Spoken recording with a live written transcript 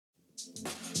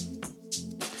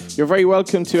You're very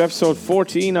welcome to episode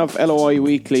 14 of LOI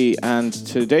Weekly, and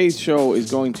today's show is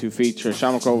going to feature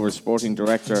Shamrock Rovers sporting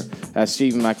director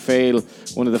Stephen McPhail,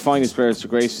 one of the finest players to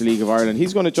grace the League of Ireland.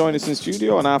 He's going to join us in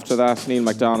studio, and after that, Neil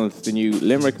MacDonald, the new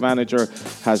Limerick manager,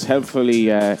 has helpfully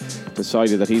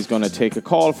decided that he's going to take a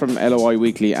call from LOI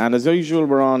Weekly. And as usual,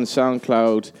 we're on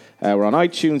SoundCloud, we're on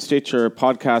iTunes, Stitcher,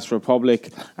 Podcast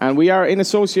Republic, and we are in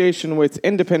association with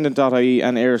Independent.ie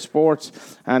and Air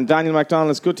Sports. And Daniel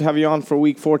MacDonald, it's good to have you on for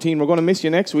week 14. We're going to miss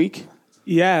you next week.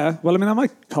 Yeah, well, I mean, I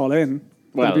might call in.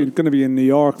 Well, I'm going to be in New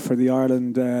York for the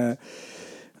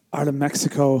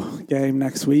Ireland-Mexico game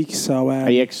next week. So, are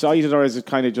you excited, or is it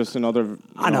kind of just another...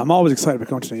 I know, I'm always excited about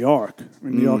going to New York. I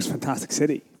mean, New York's a fantastic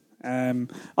city.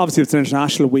 Obviously, it's an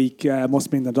international week.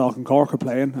 Must mean that Dock and Cork are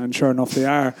playing, and sure enough, they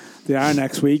are. They are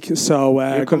next week. So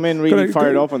you come in really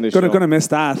fired up on this show. Going to miss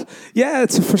that. Yeah,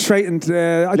 it's a frustrating.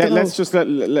 Let's just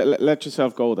let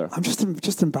yourself go there. I'm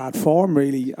just in bad form,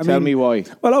 really. Tell me why.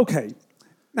 Well, okay.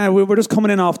 Now we're just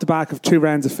coming in off the back of 2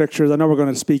 rounds of fixtures. I know we're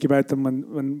going to speak about them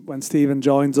when Stephen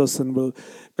joins us, and we'll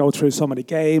go through some of the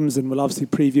games, and we'll obviously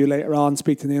preview later on.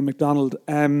 Speak to Neil MacDonald.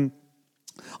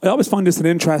 I always find this an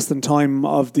interesting time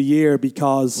of the year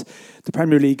because the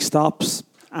Premier League stops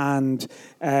and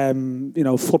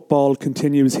football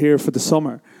continues here for the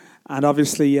summer, and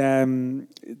obviously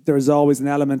there's always an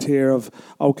element here of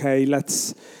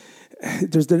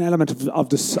there's an element of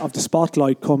the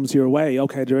spotlight comes your way.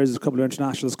 Okay, there is a couple of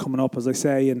internationals coming up, as I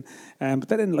say, and but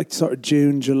then in like sort of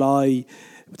June, July,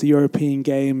 with the European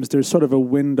games, there's sort of a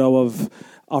window of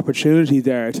opportunity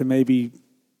there to maybe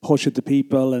push it to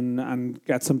people and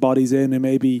get some bodies in who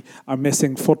maybe are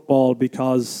missing football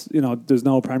because, there's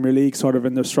no Premier League sort of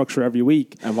in their structure every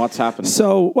week. And what's happened?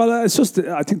 So, well, it's just,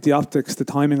 I think the optics, the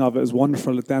timing of it is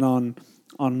wonderful. Then on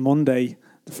Monday,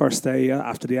 the first day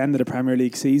after the end of the Premier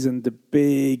League season, the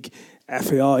big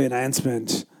FAI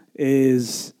announcement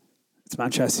is it's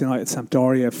Manchester United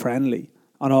Sampdoria friendly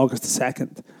on August the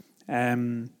 2nd.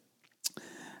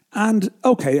 And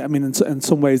okay, I mean, in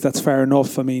some ways that's fair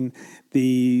enough. I mean,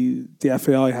 the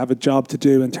FAI have a job to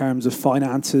do in terms of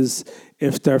finances.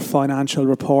 If their financial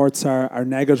reports are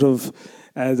negative,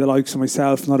 the likes of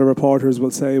myself and other reporters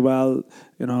will say, well,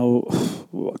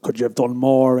 could you have done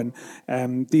more?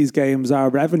 And these games are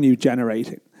revenue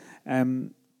generating.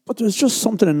 But there's just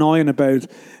something annoying about,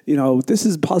 this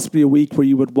is possibly a week where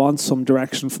you would want some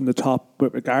direction from the top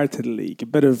with regard to the league, a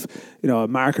bit of, a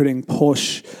marketing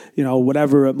push,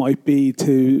 whatever it might be,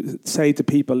 to say to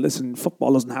people, listen,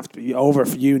 football doesn't have to be over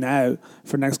for you now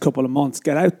for the next couple of months,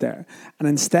 get out there. And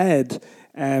instead,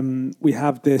 we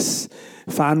have this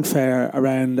fanfare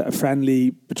around a friendly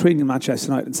between Manchester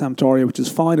United and Sampdoria, which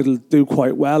is fine. It'll do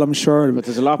quite well, I'm sure. But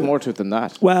there's a lot more to it than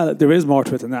that. Well, there is more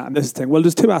to it than that. And this is the thing. Well,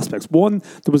 there's 2 aspects. One,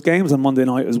 there was games on Monday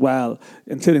night as well,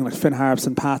 including like Finn Harps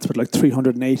and Pats with like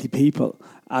 380 people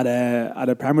at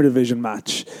a Premier Division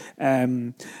match.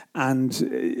 So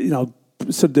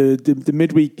the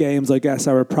midweek games, I guess,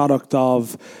 are a product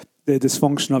of the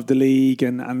dysfunction of the league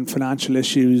and financial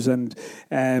issues, and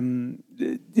even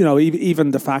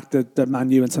the fact that Man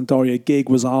U and Sampdoria gig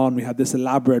was on. We had this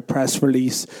elaborate press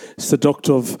release,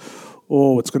 seductive.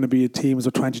 Oh, it's going to be a team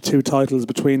with 22 titles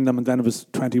between them, and then it was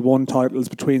 21 titles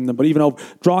between them. But even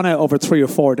drawn out over 3 or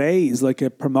 4 days, like a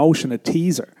promotion, a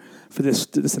teaser for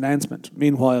this announcement.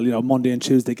 Meanwhile, Monday and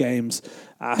Tuesday games,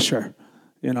 Asher.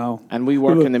 And we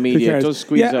work in the media. It does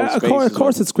squeeze out space. Of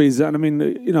course it squeezes. And I mean,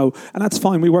 and that's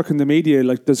fine. We work in the media.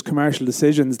 Like, there's commercial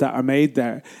decisions that are made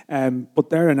there. But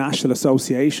they're a national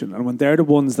association. And when they're the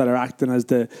ones that are acting as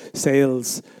the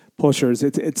sales pushers,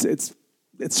 it's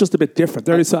just a bit different.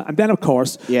 And then, of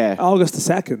course, August the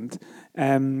 2nd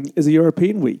is a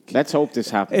European week. Let's hope this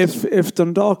happens. If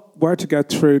Dundalk were to get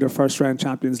through their first round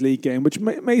Champions League game, which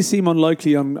may seem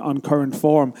unlikely on current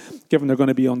form, given they're going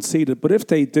to be unseeded, but if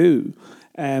they do,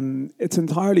 it's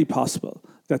entirely possible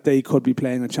that they could be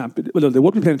playing they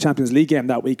would be playing a Champions League game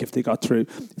that week if they got through.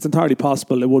 It's entirely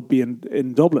possible it would be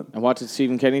in Dublin. And what did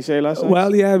Stephen Kenny say last night?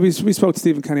 Well, yeah, we spoke to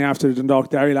Stephen Kenny after the Dundalk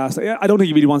Derry last night. I don't think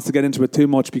he really wants to get into it too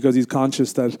much because he's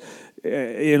conscious that,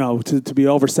 to be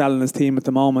overselling his team at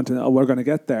the moment and we're going to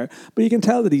get there. But you can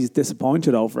tell that he's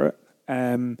disappointed over it,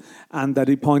 and that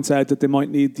he points out that they might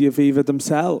need the Aviva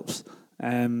themselves.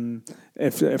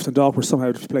 If Dundalk were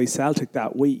somehow to play Celtic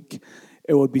that week,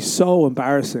 it would be so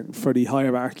embarrassing for the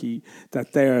hierarchy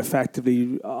that they're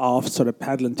effectively off sort of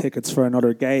peddling tickets for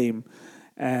another game.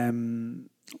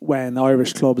 when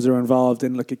Irish clubs are involved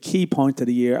in like a key point of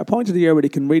the year, a point of the year where they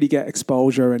can really get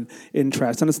exposure and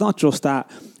interest. And it's not just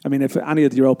that. I mean, if any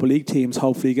of the Europa League teams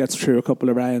hopefully gets through a couple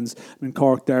of rounds, I mean,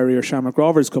 Cork, Derry or Shamrock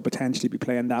Rovers could potentially be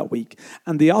playing that week.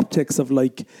 And the optics of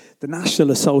like the National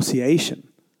Association,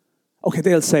 okay,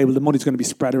 they'll say, well, the money's going to be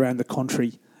spread around the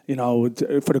country, you know,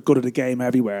 for the good of the game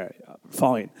everywhere.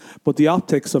 Fine. But the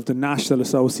optics of the National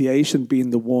Association being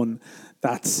the one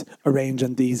that's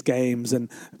arranging these games, and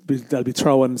they'll be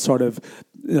throwing sort of,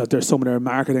 you know, there's some of their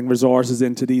marketing resources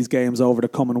into these games over the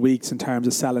coming weeks in terms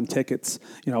of selling tickets,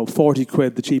 you know, 40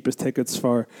 quid, the cheapest tickets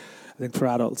for, I think, for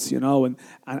adults, you know, and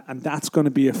that's going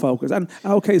to be a focus. And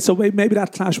okay, so maybe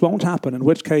that clash won't happen, in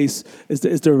which case, is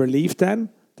there relief then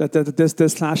that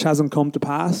this clash hasn't come to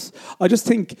pass? I just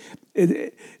think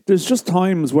there's just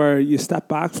times where you step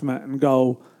back from it and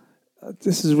go,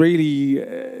 this is really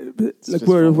like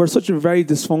we're such a very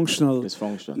dysfunctional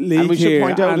league. And we should here,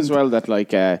 point out as well that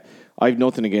like I've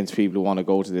nothing against people who want to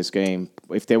go to this game.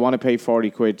 If they want to pay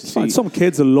 40 quid to see, some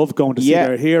kids will love going to see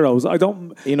their heroes. I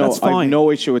don't, you know, that's fine. I've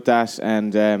no issue with that.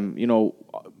 And you know,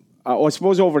 I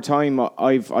suppose over time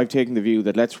I've taken the view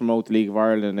that let's promote the League of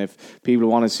Ireland. And if people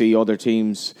want to see other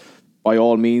teams, by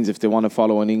all means, if they want to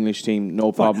follow an English team,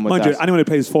 no problem with that. Anyone who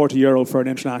pays €40 for an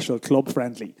international club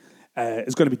friendly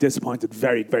is going to be disappointed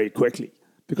very, very quickly,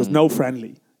 because no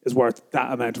friendly is worth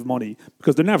that amount of money,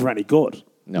 because they're never any good.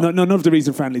 No. None of the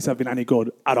recent friendlies have been any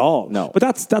good at all. No. But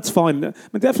that's fine. I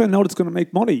mean, definitely know it's going to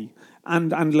make money.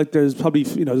 And like there's probably,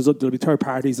 you know, there'll be third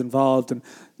parties involved. And,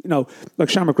 you know, like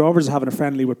Shamrock Rovers are having a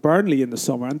friendly with Burnley in the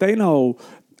summer, and they know,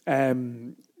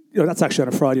 you know, that's actually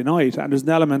on a Friday night, and there's an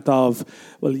element of,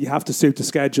 well, you have to suit the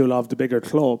schedule of the bigger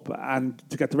club and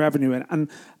to get the revenue in. And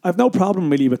I've no problem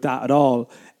really with that at all.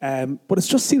 But it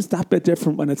just seems that bit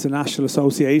different when it's a national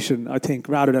association, I think,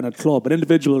 rather than a club. An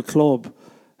individual club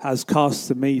has costs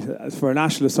to meet. For a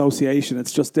national association,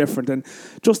 it's just different. And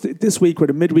just this week, where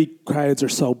the midweek crowds are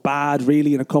so bad,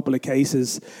 really, in a couple of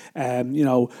cases, you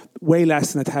know, way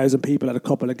less than 1,000 people at a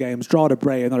couple of games. Draw the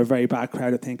Bray, another very bad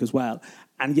crowd, I think, as well.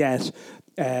 And yet,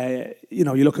 you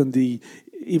know, you look on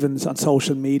even on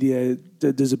social media,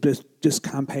 there's a bit this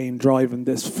campaign driving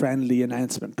this friendly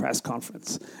announcement press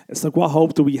conference. It's like, what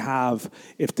hope do we have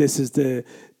if this is the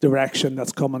direction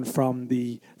that's coming from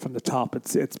the top?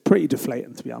 It's pretty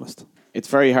deflating, to be honest. It's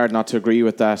very hard not to agree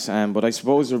with that, but I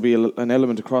suppose there'll be an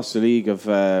element across the league of,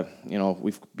 you know,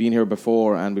 we've been here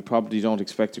before and we probably don't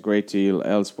expect a great deal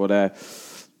else, but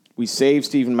we saved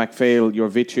Stephen McPhail your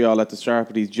vitriol at the start,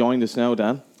 but he's joined us now,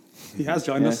 Dan. He has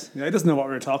joined us. Yeah, he doesn't know what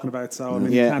we were talking about, so I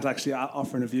mean, he can't actually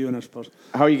offer a view on it. But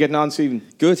how are you getting on, Stephen?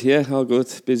 Good, yeah, all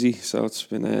good. Busy, so it's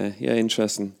been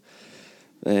interesting.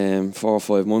 4 or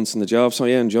 5 months in the job, so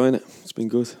yeah, enjoying it. It's been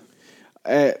good.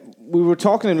 We were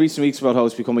talking in recent weeks about how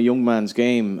it's become a young man's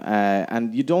game,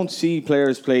 and you don't see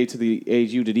players play to the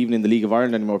age you did, even in the League of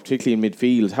Ireland anymore, particularly in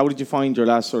midfield. How did you find your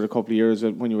last sort of couple of years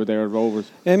when you were there at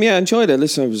Rovers? Yeah, I enjoyed it.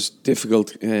 Listen, it was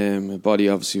difficult. My body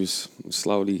obviously was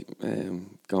slowly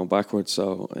going backwards.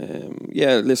 So,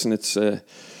 yeah, listen, it's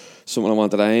something I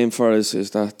wanted to aim for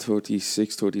is that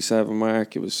 36, 37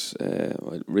 mark. It was,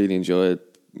 I really enjoyed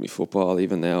my football.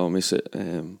 Even now I miss it.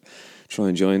 Try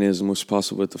and join in as much as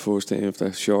possible with the first team if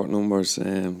they're short numbers.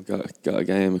 Got a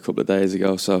game a couple of days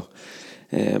ago, so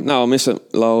no, I miss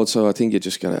it loads. So I think you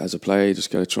just got to, as a player, you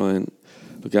just got to try and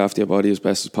look after your body as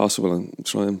best as possible and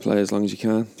try and play as long as you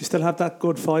can. Do you still have that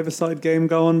good five-a-side game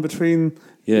going between?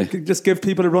 Yeah. Just give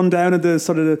people a rundown of the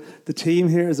sort of the team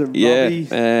here. Is it Robbie?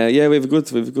 Yeah, we have a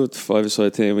good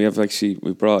five-a-side team.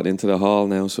 We brought it into the hall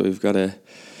now, so we've got a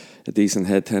decent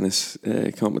head tennis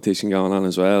competition going on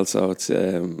as well. So it's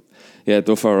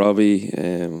Duffer, Robbie,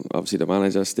 obviously the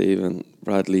manager Stephen,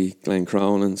 Bradley, Glenn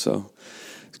Cronin. So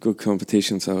it's good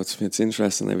competition. So it's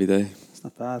interesting every day. It's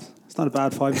not bad. It's not a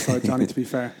bad five-a-side, Johnny. To be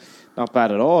fair, not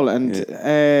bad at all.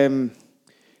 And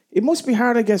it must be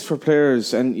hard, I guess, for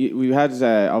players. And we had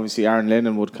obviously Aaron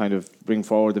Lennon would kind of bring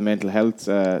forward the mental health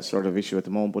sort of issue at the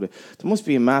moment, but there must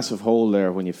be a massive hole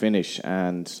there when you finish.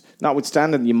 And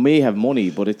notwithstanding, you may have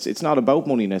money, but it's not about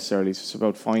money necessarily. It's just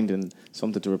about finding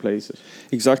something to replace it.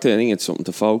 Exactly. I think it's something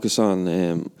to focus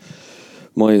on.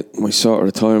 My sort of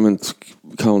retirement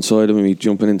coincided with me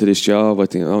jumping into this job. I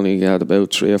think I only had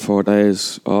about 3 or 4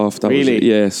 days off.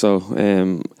 Really? So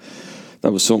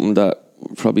that was something that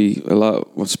probably a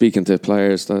lot. When speaking to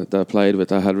players that I played with,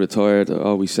 that had retired,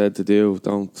 always said to do: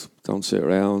 don't sit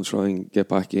around. Try and get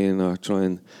back in, or try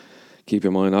and keep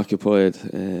your mind occupied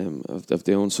of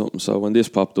doing something. So when this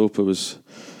popped up, it was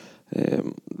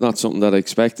not something that I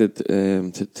expected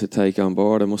to take on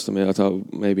board. I must admit, I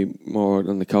thought maybe more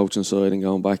on the coaching side and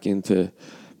going back into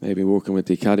maybe working with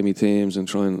the academy teams and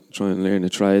try and learn the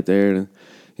trade there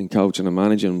in coaching and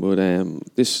managing. But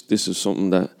this is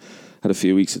something that I had a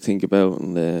few weeks to think about,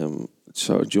 and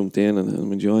sort of jumped in, and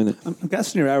I'm enjoying it. I'm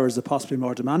guessing your hours are possibly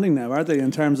more demanding now, are they,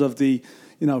 in terms of the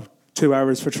 2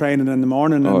 hours for training in the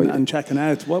morning and checking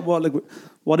out?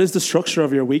 What is the structure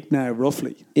of your week now,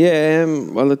 roughly? Yeah,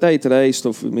 well, the day-to-day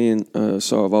stuff with me and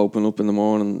sort of open up in the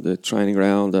morning, the training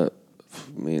ground that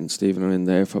me and Stephen are in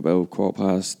there for about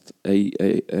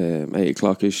 8:15, 8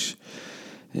 o'clock-ish.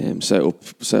 Set up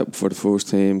for the first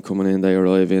team coming in. They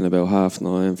arrive in about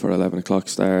 9:30 for 11 o'clock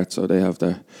start, so they have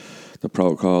the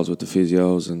protocols with the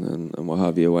physios and what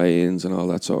have you, weigh-ins and all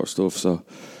that sort of stuff. So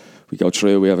we go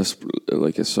through. We have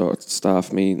a sort of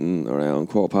staff meeting around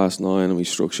 9:15, and we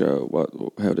structure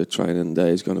how the training day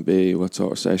is going to be, what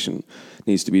sort of session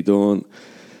needs to be done.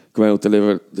 Go out,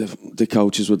 deliver. The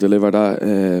coaches would deliver that.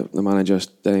 The manager,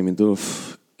 Damien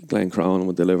Duff, Glenn Cronin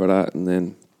would deliver that, and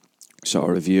then sort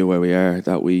of review where we are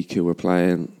that week, who we're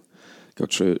playing, go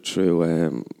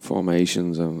through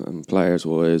formations and players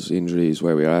wise, injuries,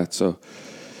 where we're at. So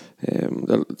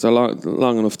it's a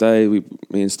long enough day. Me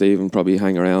and Stephen probably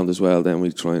hang around as well. Then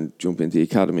we try and jump into the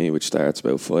academy, which starts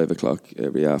about 5 o'clock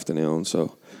every afternoon.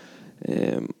 So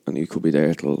and you could be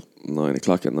there till 9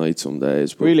 o'clock at night some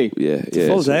days. But really? Yeah, it's a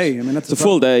full day. I mean, that's a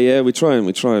full day. Yeah, we try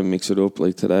and mix it up.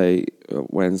 Like today,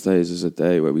 Wednesdays is a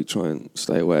day where we try and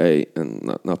stay away and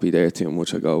not be there too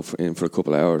much. I go in for a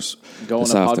couple of hours. Go on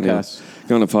a podcast.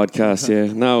 Go on a podcast.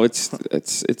 Yeah. No,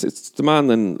 it's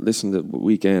demanding. Listen, the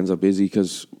weekends are busy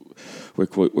because we're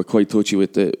quite touchy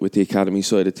with the academy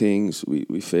side of things.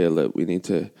 We feel that we need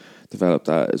to develop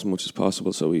that as much as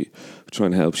possible, so we try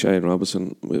and help Shane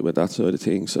Robinson with that side of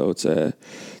things. So it's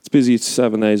busy. It's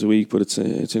 7 days a week, but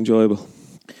it's enjoyable.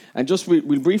 And just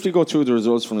we'll briefly go through the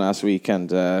results from last week, and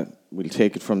we'll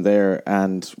take it from there.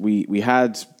 And we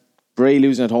had Bray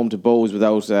losing at home to Bows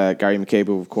without Gary McCabe,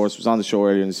 who of course was on the show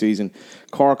earlier in the season.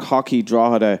 Cork Hockey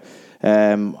Drogheda.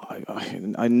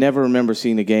 I never remember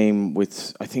seeing a game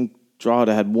with, I think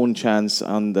Drogheda had one chance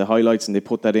on the highlights, and they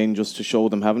put that in just to show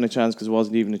them having a chance, because it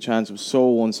wasn't even a chance. It was so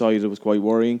one-sided, it was quite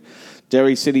worrying.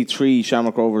 Derry City 3,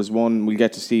 Shamrock Rovers 1. We'll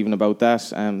get to Stephen about that.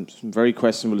 Some very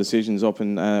questionable decisions up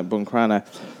in Buncrana.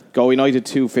 Go United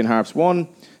 2, Finn Harps 1.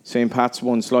 St. Pat's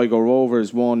 1, Sligo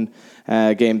Rovers 1.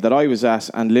 Game that I was at,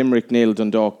 and Limerick 0,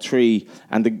 Dundalk 3.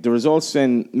 And the results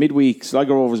in midweek: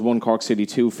 Sligo Rovers 1, Cork City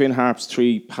 2, Finn Harps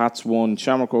 3, Pats 1,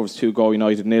 Shamrock Rovers 2, Go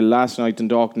United 0. Last night,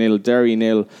 Dundalk 0, Derry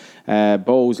 0.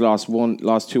 Bows lost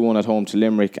 2-1 at home to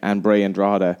Limerick, and Bray and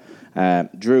Drogheda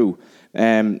drew.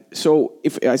 So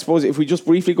if we just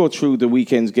briefly go through the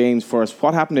weekend's games first,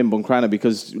 what happened in Buncrana?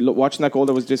 Because watching that goal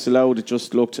that was disallowed, it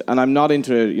just looked, and I'm not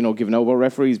into giving over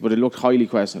referees, but it looked highly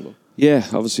questionable. Yeah,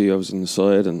 obviously I was on the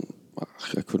side, and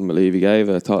I couldn't believe he gave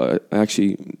it. I thought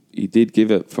actually he did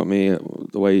give it for me,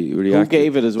 the way he reacted. Who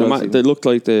gave it as well? They looked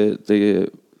like the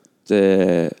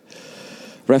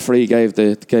referee gave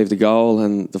the goal,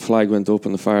 and the flag went up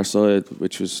on the far side,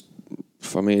 which was,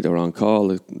 for me, the wrong call.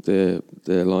 The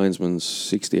linesman's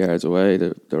 60 yards away.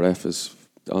 The ref is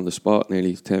on the spot,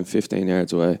 nearly 10-15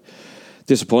 yards away.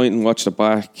 Disappointing. Watched it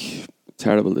back.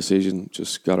 Terrible decision.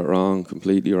 Just got it wrong.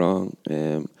 Completely wrong.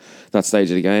 That stage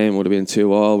of the game would have been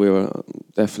 2-2. We were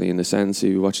definitely in the sense.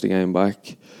 We watched the game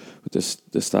back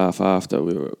with the staff after.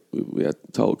 We had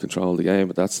total control of the game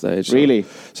at that stage. Really?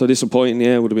 So disappointing.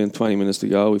 Yeah, it would have been 20 minutes to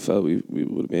go. We felt we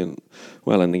would have been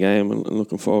well in the game, and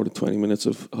looking forward to 20 minutes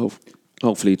of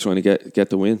hopefully trying to get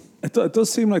the win. It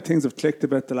does seem like things have clicked a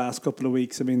bit the last couple of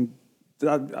weeks. I mean,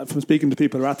 from speaking to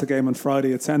people who were at the game on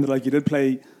Friday, it sounded like you did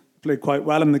play quite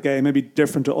well in the game, maybe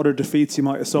different to other defeats you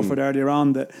might have suffered earlier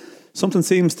on. That something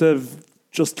seems to have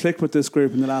just clicked with this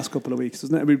group in the last couple of weeks,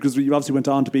 doesn't it? Because you obviously went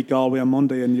on to beat Galway on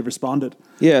Monday, and you responded.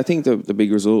 Yeah, I think the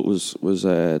big result was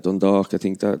Dundalk. I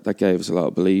think that gave us a lot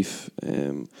of belief.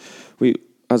 We,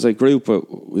 as a group,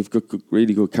 we've got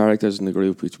really good characters in the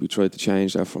group. We tried to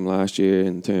change that from last year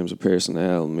in terms of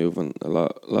personnel, moving a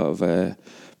lot of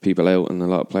people out and a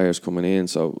lot of players coming in.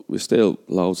 So we've still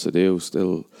loads to do,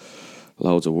 still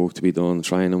loads of work to be done,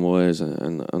 training wise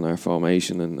and our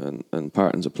formation and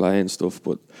patterns of play and stuff.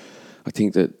 But I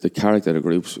think that the character of the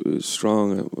group was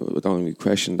strong. We don't even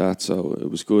question that. So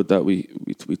it was good that we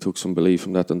took some belief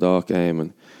from that Dundalk game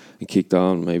and kicked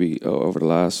on maybe over the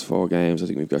last 4 games. I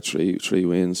think we've got three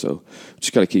wins. So we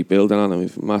just got to keep building on it.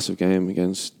 We've a massive game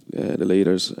against the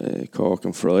leaders, Cork,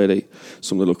 on Friday.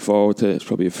 Something to look forward to. It's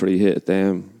probably a free hit at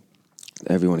them.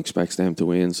 Everyone expects them to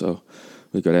win. So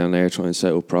we go down there, try and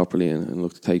set up properly and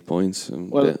look to take points.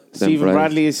 And well, Stephen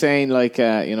Bradley is saying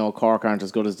Cork aren't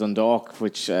as good as Dundalk,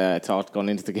 which I thought going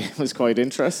into the game was quite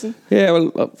interesting. Yeah,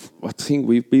 well, I think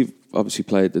we've obviously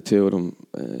played the two of them.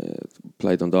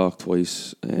 Played Dundalk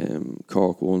twice,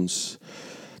 Cork once.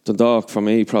 Dundalk, for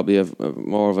me, probably have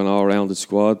more of an all-rounded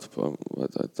squad.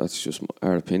 But that's just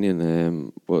our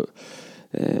opinion. But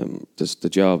the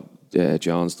job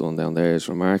John's done down there is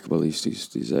remarkable. He's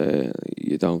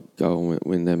you don't go and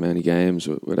win them many games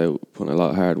without putting a lot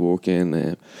of hard work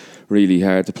in. Really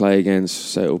hard to play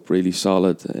against, set up really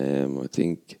solid. I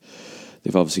think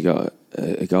they've obviously got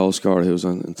a goal scorer who's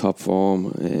in top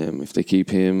form. If they keep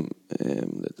him,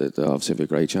 they obviously have a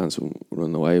great chance of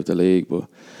running away with the league. But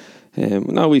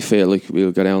now we feel like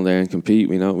we'll go down there and compete.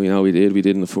 We know we did. We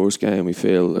did in the first game. We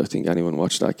feel, I think anyone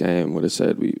watched that game would have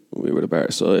said we were the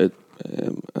better side.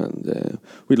 And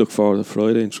we look forward to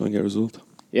Friday and try and get a result.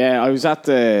 Yeah, I was at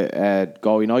the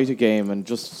Galway United game, and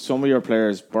just some of your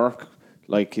players, Burke,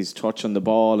 like his touch on the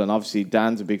ball, and obviously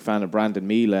Dan's a big fan of Brandon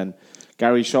Meala, and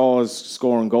Gary Shaw's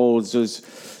scoring goals. There's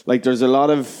a lot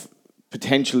of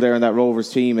potential there in that Rovers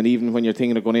team, and even when you're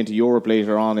thinking of going into Europe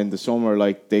later on in the summer,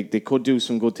 like they could do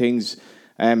some good things.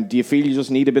 Do you feel you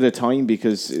just need a bit of time,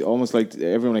 because almost like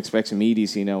everyone expects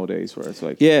immediacy nowadays, where it's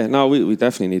like... Yeah, no, we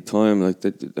definitely need time. Like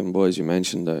them boys you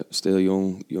mentioned are still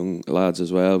young lads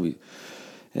as well.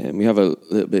 We have a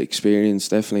little bit of experience,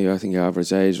 definitely. I think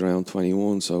average age around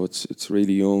 21, so it's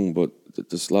really young, but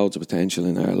there's loads of potential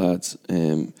in our lads.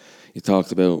 You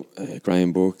talked about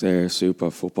Graham Burke there,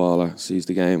 super footballer, sees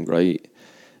the game great.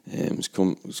 He's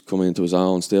come into his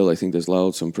own still. I think there's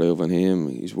loads to improve on him.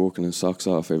 He's working his socks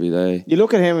off every day. You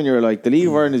look at him and you're like, the League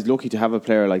of Ireland is lucky to have a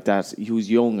player like that who's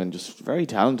young and just very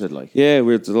talented. Like, yeah,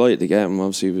 we're delighted to get him.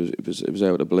 Obviously, it was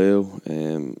out of the blue.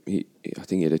 I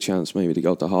think he had a chance maybe to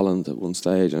go to Holland at one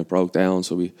stage, and it broke down.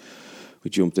 So we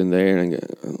jumped in there, and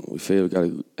we feel we got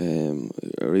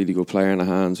a really good player in the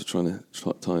hands. We're trying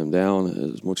to tie him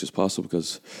down as much as possible,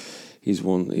 because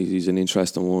he's an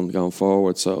interesting one going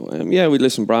forward. So,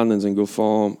 Brandon's in good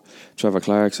form. Trevor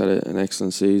Clark's had an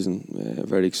excellent season. A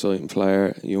very exciting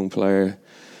player, young player,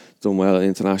 done well at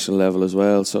international level as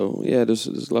well. So, yeah, there's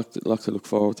a lot to look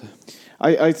forward to.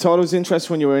 I thought it was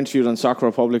interesting when you were interviewed on Soccer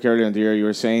Republic earlier in the year. You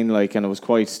were saying, like, and it was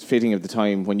quite fitting at the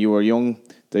time, when you were young,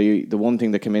 the one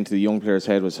thing that came into the young player's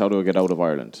head was, how do I get out of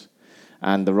Ireland?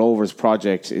 And the Rovers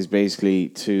project is basically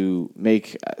to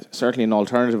make certainly an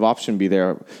alternative option be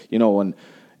there, you know. And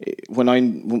I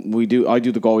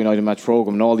do the Galway United match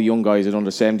program, and all the young guys at under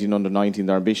 17, under 19,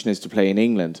 their ambition is to play in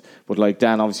England. But like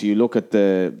Dan, obviously you look at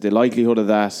the likelihood of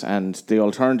that and the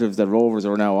alternatives that Rovers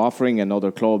are now offering and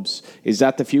other clubs. Is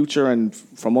that the future? And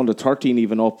from under 13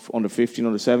 even up, under 15,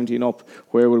 under 17 up,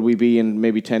 where will we be in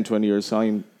maybe 10, 20 years'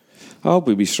 time? I hope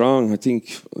we'll be strong. I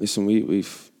think, listen,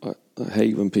 I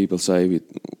hate when people say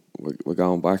we're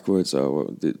going backwards,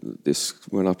 or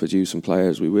we're not producing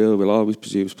players. We'll always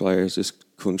produce players. This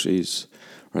country's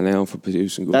renowned for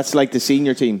producing good. That's like the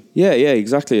senior team. Yeah,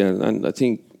 exactly. And I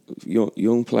think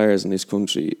young players in this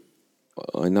country,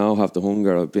 I now have the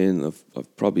hunger.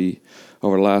 I've probably,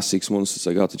 over the last 6 months since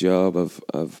I got the job,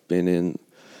 I've been in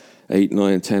 8,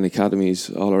 9, 10 academies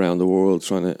all around the world,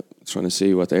 trying to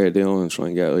see what they're doing and try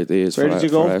and get ideas. Where did you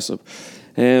go?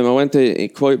 I went to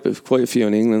quite a few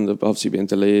in England. I've obviously been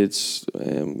to Leeds,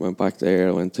 went back there.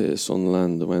 I went to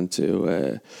Sunderland. I went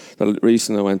to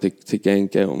recently I went to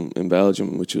Genk out in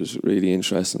Belgium, which was really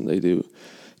interesting. They do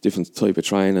different type of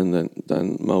training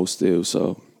than most do.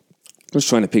 So I was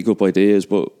trying to pick up ideas,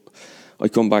 but I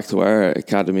come back to our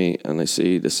academy and I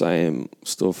see the same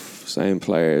stuff, same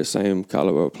players, same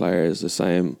caliber of players, the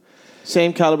same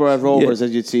caliber at Rovers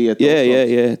as you'd see at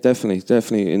those clubs.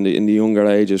 Definitely in the younger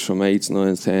ages, from 8s,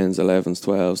 9s, 10s, 11s,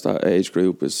 12s, that age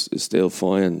group is still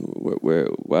fine. We're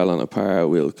well on a par.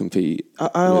 We'll compete.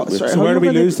 So where do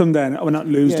we lose them then? Well, not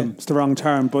lose them, it's the wrong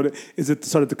term, but is it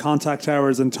sort of the contact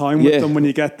hours and time with them when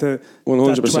you get to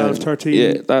 100%. That 12, 13?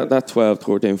 Yeah, that 12,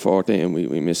 13, 14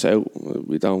 we miss out.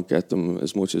 We don't get them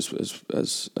as much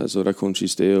as other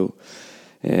countries do.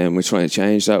 We're trying to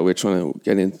change that. We're trying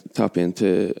to tap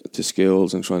into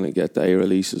skills and trying to get day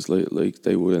releases like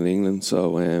they would in England.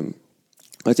 So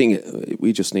I think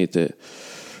we just need to.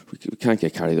 We can't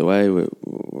get carried away.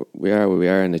 We are where we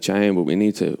are in the chain, but we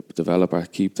need to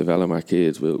keep developing our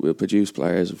kids. We'll produce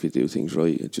players if we do things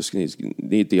right. It just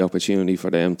need the opportunity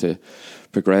for them to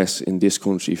progress in this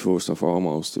country first and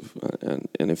foremost.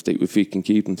 And if we can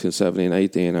keep them till 17,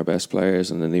 18, our best players,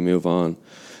 and then they move on,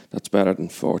 that's better than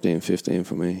 14, 15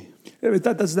 for me.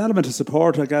 That's an element of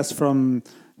support, I guess, from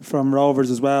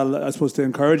Rovers as well, I suppose, to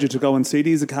encourage you to go and see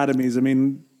these academies. I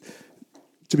mean,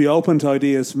 to be open to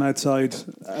ideas from outside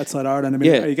Ireland. I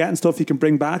mean, are you getting stuff you can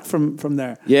bring back from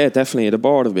there? Yeah, definitely. The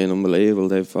board have been unbelievable.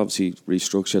 They've obviously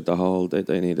restructured the whole.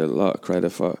 They need a lot of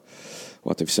credit for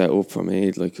what they've set up for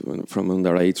me, like from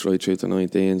under 8s right through to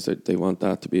 19s, they want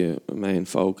that to be a main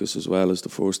focus as well as the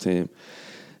first team.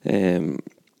 And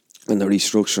the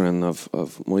restructuring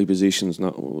of my positions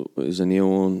is a new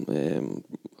one.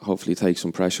 Hopefully take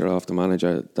some pressure off the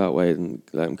manager that way and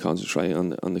let him concentrate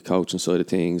on the coaching side of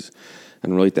things,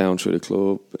 and right down through the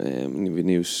club. We have a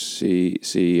new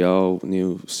CEO,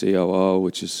 new COO,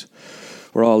 which is,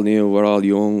 we're all new, we're all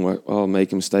young, we're all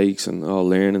making mistakes and all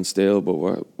learning still,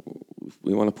 but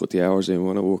we want to put the hours in, we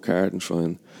want to work hard and try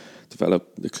and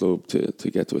develop the club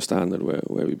to get to a standard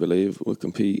where we believe we'll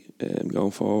compete going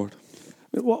forward.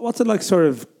 What's it like sort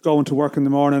of going to work in the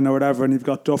morning or whatever, and you've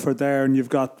got Duffer there and you've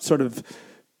got sort of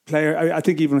player, I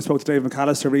think even I spoke to Dave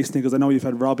McAllister recently, because I know you've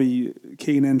had Robbie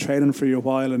Keane in training for you a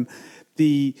while, and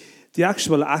the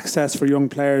actual access for young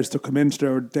players to come into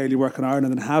their daily work in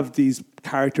Ireland and have these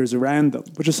characters around them,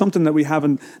 which is something that we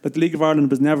haven't, that the League of Ireland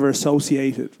was never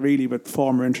associated really with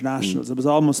former internationals. It was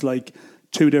almost like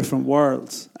two different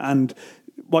worlds, and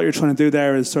what you're trying to do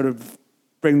there is sort of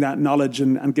bring that knowledge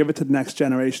and give it to the next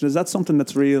generation. Is that something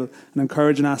that's real, an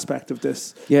encouraging aspect of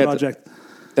this project?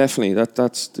 Definitely,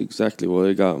 that's exactly what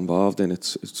I got involved in.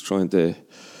 It's trying to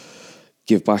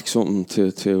give back something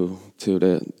to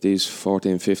these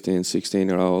 14, 15,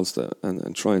 16-year-olds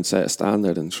and try and set a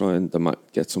standard and try and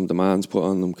get some demands put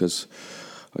on them, because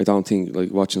I don't think,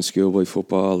 like watching schoolboy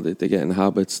football, they get in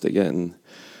habits, they get in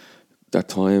their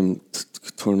time,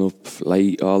 turn up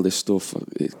late, all this stuff.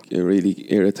 It really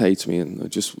irritates me, and I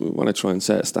just want to try and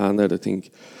set a standard. I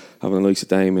think having the likes of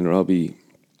Damien, Robbie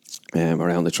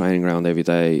around the training ground every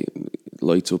day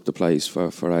lights up the place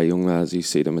for our young lads. You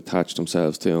see them attach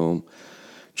themselves to him,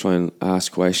 try and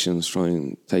ask questions, try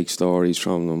and take stories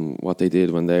from them, what they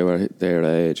did when they were their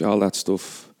age. All that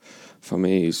stuff for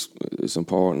me is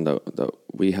important that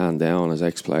we hand down as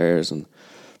ex-players and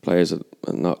players that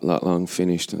are not long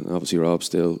finished. And obviously Rob's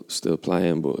still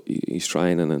playing, but he's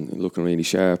training and looking really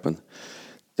sharp, and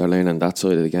they're learning that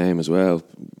side of the game as well.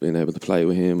 Being able to play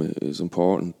with him is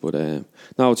important. But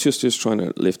no, it's just trying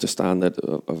to lift the standard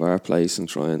of our place and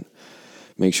try and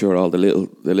make sure all the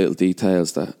little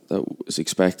details that is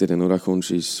expected in other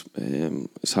countries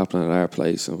is happening at our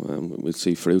place, and we'll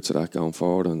see fruits of that going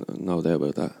forward, and no doubt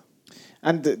about that.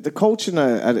 And the coaching,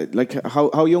 like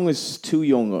how young is too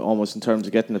young almost in terms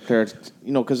of getting the player,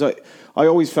 because I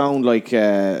always found like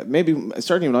maybe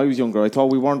certainly when I was younger I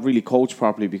thought we weren't really coached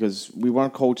properly, because we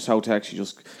weren't coached how to actually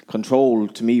just control.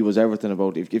 To me was everything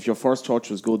about if your first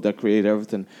touch was good, that created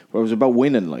everything, where it was about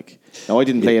winning. Like, now I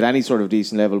didn't play at any sort of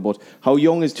decent level, but how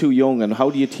young is too young, and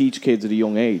how do you teach kids at a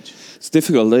young age? It's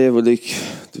difficult, but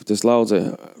there's loads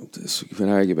of, you can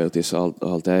argue about this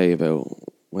all day about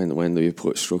when do you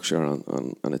put structure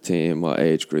on a team, what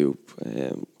age group.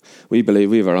 We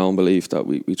have our own belief that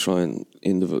we try and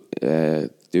do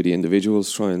the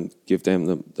individuals, try and give them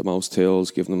the most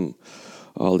tools, give them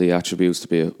all the attributes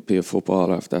to be a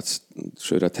footballer. If that's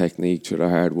through their technique, through their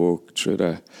hard work, through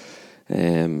their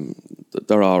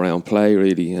all-round play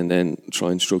really, and then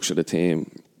try and structure the team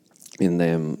in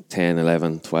them 10,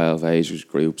 11, 12 age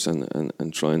groups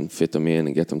and try and fit them in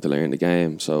and get them to learn the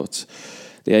game. So it's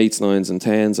the 8s, 9s and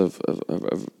 10s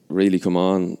have really come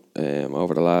on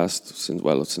over the last,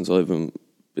 since I've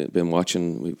been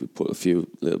watching. We've put a few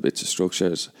little bits of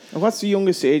structures. And what's the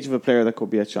youngest age of a player that could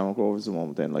be at Shamrock Rovers at the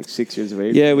moment then, like 6 years of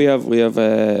age? Yeah, we have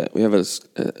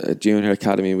a junior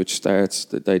academy which starts,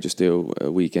 they just do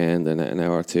a weekend and an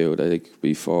hour or two. They could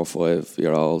be 4 or 5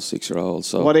 year olds, 6 year olds.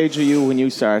 So what age are you when you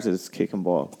started kicking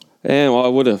ball? Well, I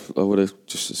would have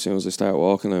just as soon as I started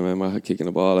walking. I remember kicking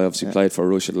the ball. I obviously played for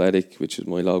Rush Athletic, which is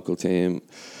my local team,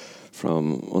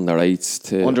 from under 8s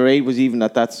to under 8 was even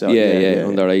at that stage. Yeah,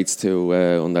 under 8s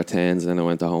to under 10s. Then I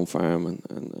went to Home Farm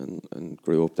and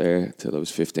grew up there till I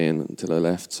was 15 until I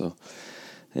left. So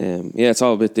it's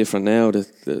all a bit different now.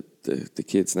 The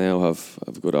kids now have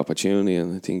a good opportunity,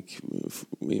 and I think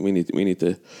we need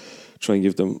to try and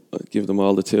give them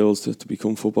all the tools to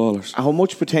become footballers. How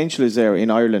much potential is there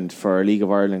in Ireland for a League of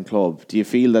Ireland club? Do you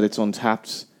feel that it's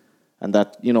untapped, and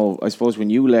that, I suppose when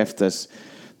you left us,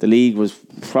 the league was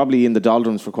probably in the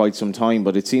doldrums for quite some time,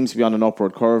 but it seems to be on an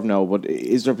upward curve now. But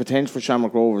is there potential for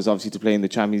Shamrock Rovers obviously to play in the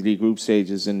Champions League group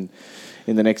stages in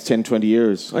the next 10, 20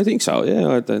 years? I think so, yeah.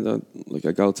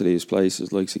 I go to these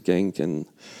places like Genk and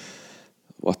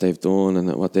what they've done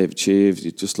and what they've achieved.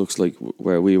 It just looks like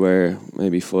where we were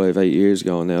maybe 5, 8 years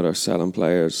ago. Now they're selling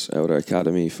players out of our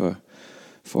academy for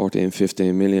 14,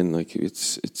 15 million. Like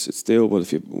it's doable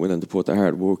if you're willing to put the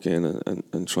hard work in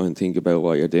and try and think about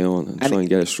what you're doing and try and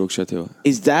get a structure to it.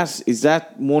 Is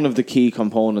that one of the key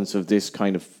components of this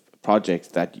kind of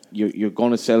project, that you're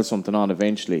going to sell something on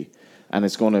eventually? and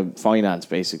it's going to finance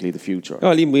basically the future.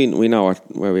 Well, we know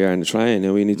where we are in the train.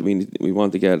 We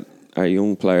want to get our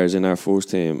young players in our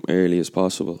first team early as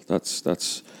possible. That's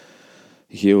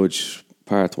a huge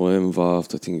part why I'm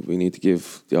involved. I think we need to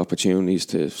give the opportunities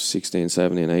to 16,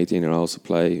 17, 18-year-olds to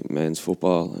play men's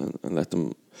football and let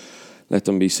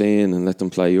them be seen and let them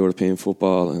play European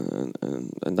football,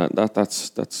 and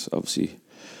that's obviously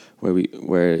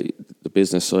where the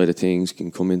business side of things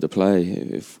can come into play.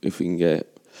 If we can get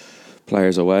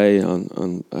players away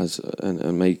and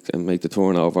make the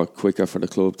turnover quicker for the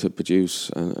club to produce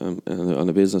and on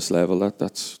a business level,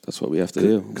 that's what we have to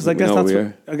do. Because I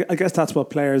guess that's what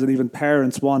players and even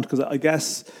parents want. Because I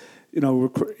guess,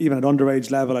 even at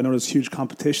underage level, I know there's huge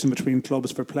competition between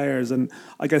clubs for players, and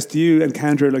I guess, do you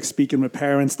encounter speaking with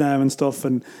parents now and stuff,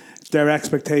 and their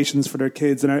expectations for their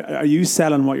kids, and are you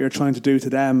selling what you're trying to do to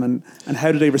them, and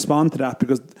how do they respond to that?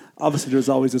 Because obviously there's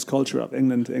always this culture of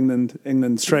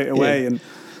England straight away.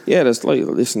 There's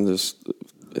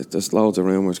loads of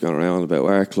rumours going around about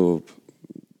our club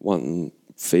wanting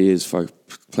fees for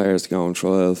players to go on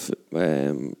trial,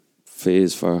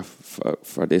 fees for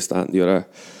this, that and the other,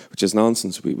 which is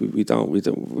nonsense. We don't.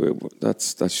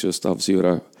 That's just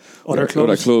obviously other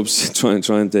clubs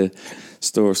trying to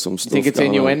store some stuff. You think it's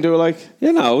innuendo, like? Yeah,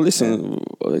 no. Listen,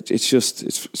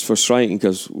 it's frustrating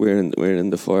because we're in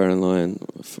the firing line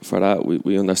for that.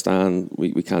 We understand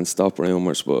we can't stop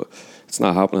rumours, but it's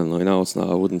not happening. I know it's not.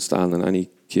 I wouldn't stand in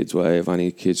any kid's way of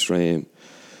any kid's dream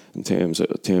in terms of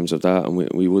that, and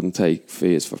we wouldn't take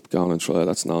fees for going on trial.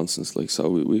 That's nonsense. So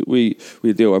we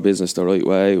do our business the right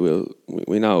way.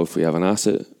 We know if we have an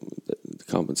asset, the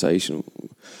compensation,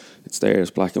 it's there.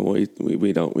 It's black and white.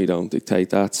 We don't dictate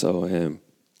that. So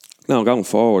now going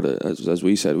forward, as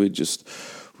we said, we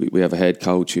have a head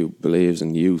coach who believes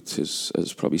in youth.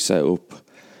 Has probably set up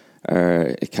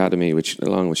our academy, which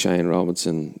along with Shane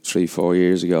Robinson 3-4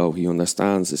 years ago, he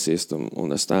understands the system,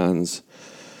 understands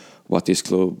what this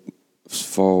club's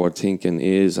forward thinking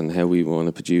is and how we want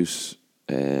to produce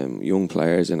young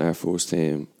players in our first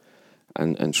team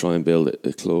and try and build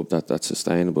a club that's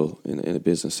sustainable in a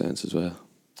business sense as well.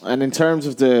 And in terms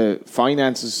of the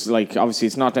finances, obviously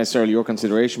it's not necessarily your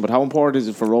consideration, but how important is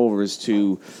it for Rovers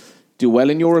to do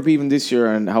well in Europe even this year,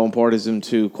 and how important is it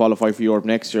to qualify for Europe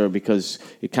next year? Because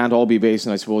it can't all be based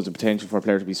on, I suppose, the potential for a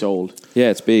player to be sold. Yeah,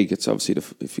 it's big. It's obviously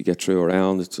if you get through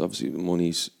around, it's obviously the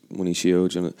money's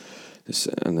huge, and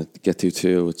get to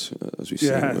two. It's as we've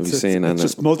seen, and it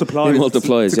just multiplies. It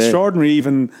multiplies. It's extraordinary,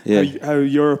 even how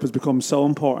Europe has become so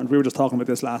important. We were just talking about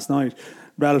this last night.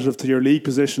 Relative to your league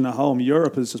position at home,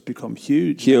 Europe has just become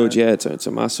huge. Huge, yeah. It's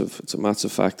a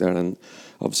massive factor, and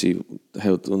obviously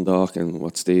how Dundalk and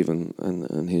what Stephen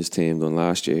and his team done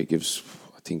last year gives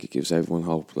everyone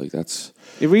hope. It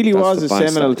really was a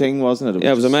seminal thing, wasn't it?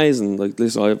 It was amazing.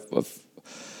 Listen, I've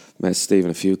met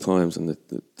Stephen a few times, and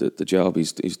the job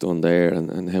he's done there,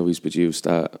 and how he's produced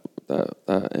that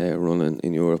run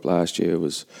in Europe last year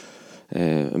was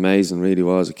amazing. Really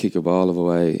was a kick a ball of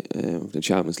away the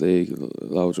Champions League.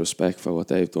 Loads of respect for what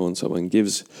they've done. So and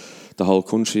gives the whole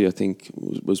country, I think,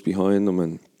 was behind them,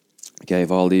 and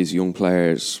gave all these young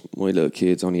players. My little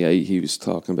kid's only 8. He was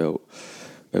talking about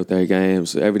their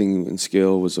games. Everything in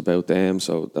skill was about them.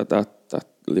 So that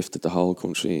lifted the whole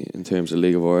country in terms of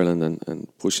League of Ireland, and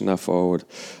pushing that forward,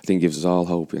 I think, gives us all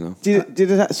hope. Did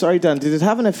it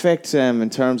have an effect in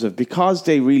terms of, because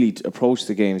they really approached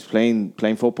the games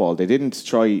playing football? They didn't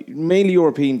try mainly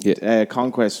European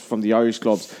conquest from the Irish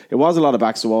clubs. It was a lot of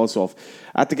backs to wall stuff.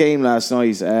 At the game last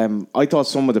night, I thought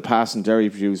some of the passing Derry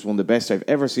produced one of the best I've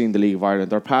ever seen in the League of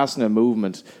Ireland. Their passing and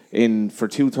movement for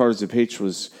 2/3 of the pitch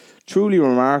was truly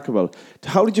remarkable.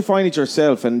 How did you find it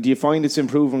yourself, and do you find it's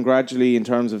improving gradually in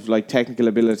terms of technical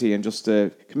ability and just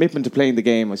the commitment to playing the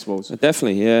game, I suppose?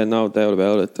 Definitely, yeah, no doubt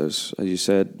about it. There's, as you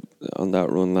said, on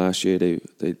that run last year,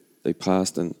 they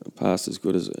passed as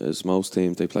good as most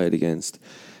teams they played against.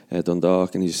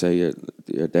 Dundalk, and you say your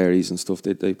Derrys and stuff,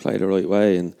 they play the right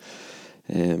way, and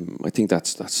I think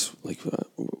that's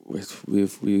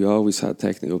we always had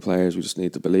technical players. We just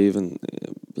need to believe in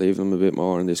them a bit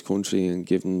more in this country and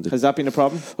give them. Has that been a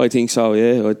problem? I think so.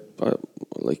 Yeah.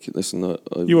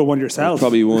 You were one yourself.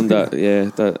 Probably one that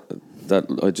that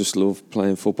I just love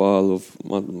playing football.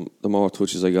 The more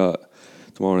touches I got,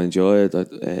 the more I enjoy it.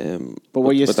 But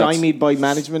were you stymied by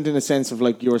management in a sense of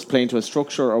you were playing to a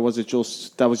structure, or was it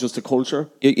just a culture?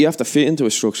 You have to fit into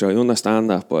a structure. I understand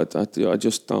that, but I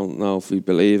just don't know if we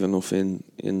believe enough in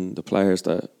the players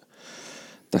that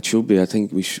should be. I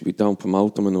think we don't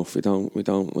promote them enough. We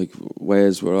don't like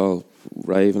Wes. We're all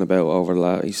raving about over the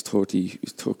last. He's 30. He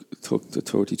took the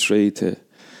 33 to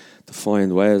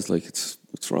find Wes. It's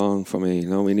it's wrong for me. You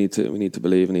know, we need to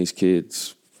believe in these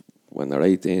kids when they're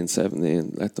 18,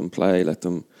 17. Let them play, let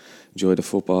them enjoy the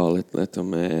football, let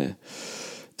them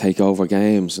take over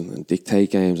games and dictate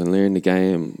games and learn the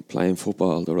game, playing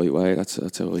football the right way. That's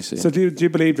how I see it. So do you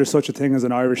believe there's such a thing as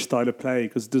an Irish style of play?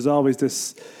 Because there's always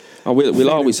this... We'll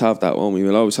always have that, won't we?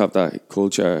 We'll always have that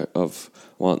culture of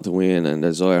wanting to win and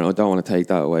desire. And I don't want to take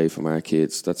that away from our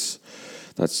kids. That's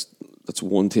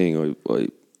one thing.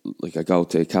 I go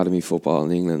to academy football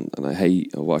in England and I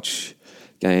watch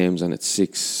games and it's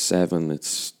 6, 7,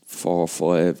 it's 4,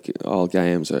 5. All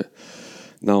games are...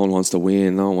 No one wants to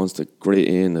win. No one wants to grit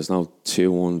in. There's no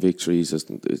 2-1 victories.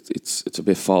 It's a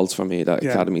bit false for me, that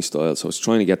academy style. So it's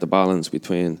trying to get the balance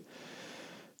between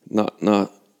not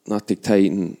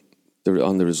dictating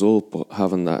on the result, but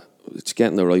having that. It's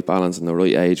getting the right balance and the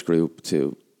right age group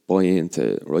to buy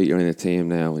into. Right, you're in a team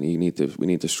now, and we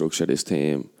need to structure this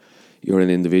team. You're an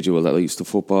individual that likes to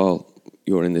football.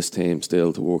 You're in this team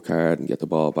still to work hard and get the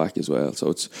ball back as well.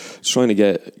 So it's trying to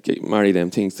get marry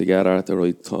them things together at the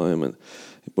right time,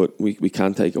 but we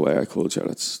can't take away our culture.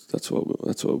 That's why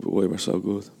we're so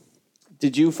good.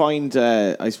 Did you find,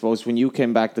 I suppose, when you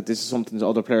came back, that this is something that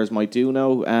other players might do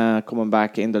now, coming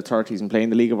back in their 30s and playing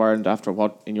the League of Ireland after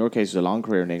what, in your case, is a long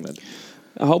career in England?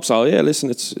 I hope so. Yeah, listen,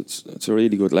 it's a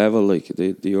really good level. Like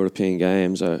the European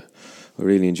games, I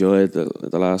really enjoyed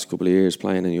the last couple of years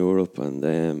playing in Europe, and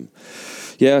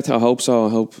I hope so. I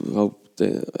hope.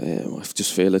 I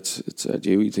just feel it's a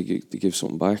duty to give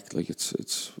something back. Like I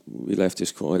left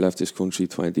this country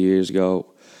 20 years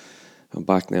ago. I'm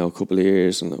back now a couple of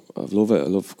years, and I love it. I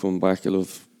love coming back. I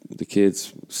love the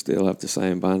kids still have the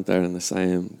same banter and the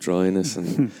same dryness.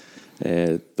 And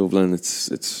Dublin,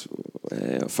 it's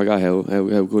I forgot how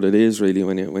good it is really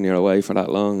when you're away for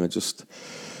that long.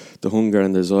 The hunger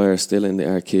and desire still in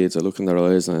our kids. I look in their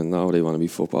eyes and I know they want to be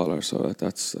footballers. So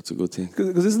that's a good thing.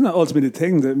 Because isn't that ultimately the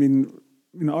thing? That, I mean,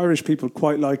 Irish people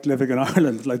quite like living in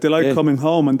Ireland. Like they like coming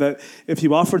home, and that if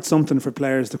you offered something for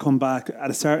players to come back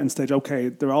at a certain stage, okay,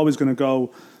 they're always going to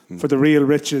go for the real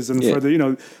riches and for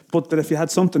the But that if you had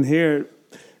something here,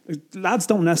 lads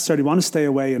don't necessarily want to stay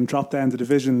away and drop down the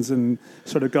divisions and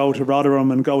sort of go to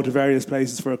Rotherham and go to various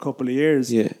places for a couple of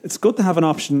years. Yeah. It's good to have an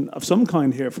option of some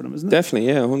kind here for them, isn't it? Definitely,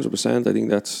 yeah, 100%. I think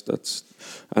that's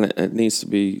and it needs to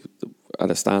be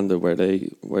at a standard where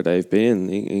they've been.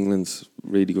 England's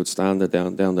really good standard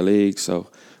down the league. So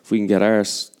if we can get our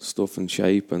stuff in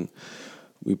shape and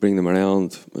we bring them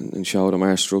around and show them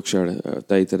our structure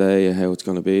day to day, how it's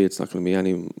going to be, it's not going to be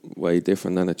any way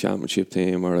different than a championship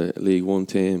team or a League One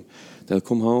team. They'll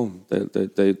come home.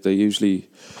 They usually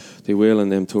will in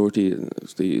them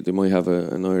 30. They might have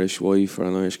an Irish wife or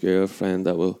an Irish girlfriend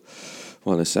that will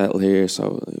want to settle here.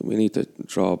 So we need to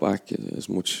draw back as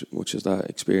much as that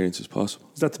experience as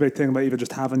possible. That's the big thing about even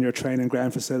just having your training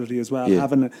ground facility as well,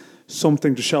 having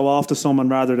something to show off to someone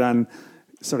rather than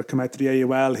sort of come out to the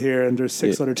AUL here and there's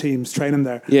 6 other teams training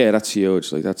there. Yeah, that's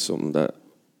huge. Like that's something that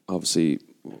obviously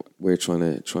we're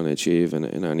trying to achieve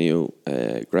in our new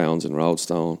grounds in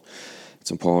Roadstone. It's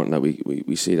important that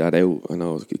we see that out. I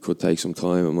know it could take some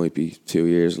time. It might be 2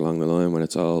 years along the line when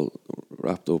it's all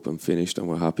wrapped up and finished and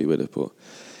we're happy with it. But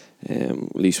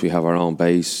at least we have our own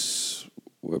base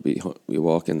where we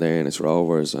walk in there and it's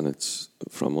Rovers and it's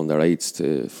from under 8s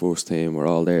to first team. We're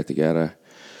all there together.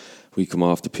 We come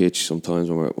off the pitch sometimes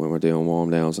when we're doing warm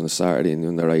downs on a Saturday and the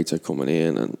under 8s are coming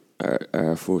in and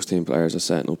our first team players are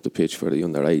setting up the pitch for the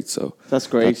under 8s. So that's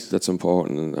great. That's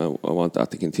important, and I want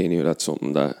that to continue. That's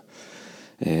something that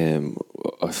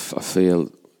I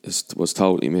feel was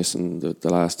totally missing the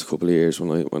last couple of years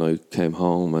when I came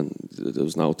home, and there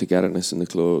was no togetherness in the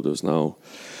club. There was no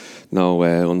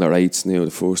under 8s new,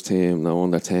 the first team, no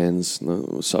under 10s.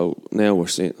 No. So now we're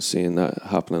seeing that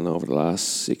happening over the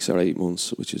last 6 or 8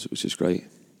 months, which is great.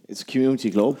 It's a community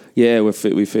club. Yeah,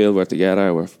 we feel we're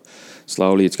together. We're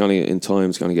slowly. It's going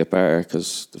to get better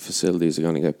because the facilities are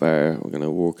going to get better. We're going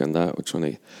to work on that. We're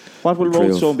trying to. What will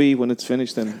Roadstone be when it's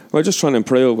finished then? We're just trying to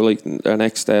improve. Like our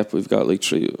next step, we've got like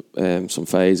some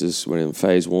phases. We're in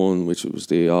phase 1, which was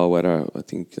the all-weather. I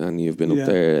think, and you've been up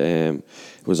there.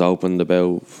 It was opened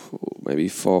about maybe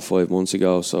 4 or 5 months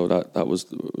ago. So that was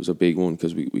a big one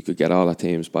because we could get all our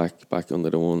teams back under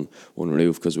the one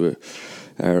roof because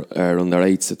our under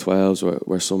 8s to 12s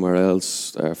were somewhere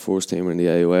else. Our first team were in the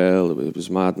AUL. It was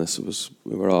madness.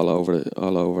 We were all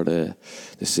over the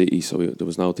city. So there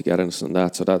was no togetherness in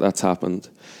that. So that's happened.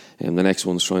 And the next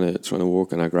one's trying to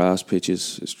work on our grass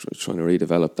pitches. Is trying to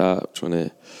redevelop that. Trying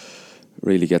to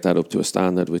really get that up to a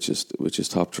standard which is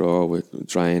top drawer with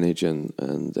drainage and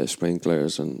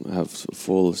sprinklers and have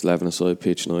full 11-a-side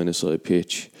pitch, 9-a-side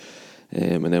pitch,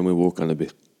 and then we work on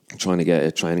trying to get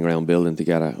a training ground building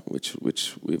together,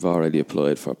 which we've already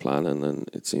applied for planning, and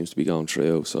it seems to be going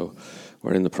through. So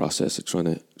we're in the process of trying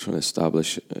to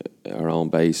establish our own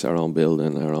base, our own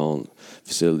building, our own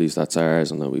facilities. That's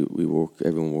ours, and that we work.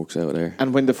 Everyone works out there.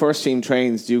 And when the first team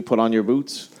trains, do you put on your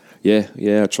boots?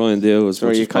 Yeah, I try and do as So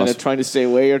much are you as kind possible. of trying to stay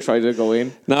away or try to go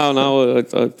in? No,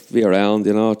 I'd be around,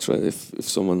 you know. If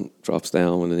someone drops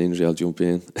down with an injury, I'll jump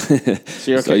in.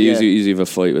 So you're So I usually have a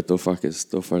fight with Duffer, because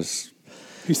Duffer's...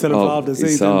 He's still involved, is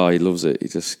he? He loves it. He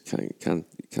just can't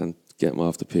get him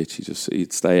off the pitch.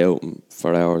 He'd stay out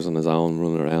for hours on his own,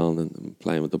 running around and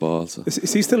playing with the ball. So.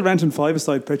 Is he still renting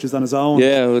five-a-side pitches on his own?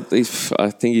 Yeah,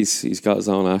 I think he's got his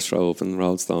own Astro up in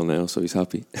Roadstone now, so he's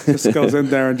happy. Just goes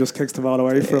in there and just kicks the ball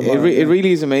away for a while. It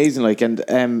really is amazing. Like,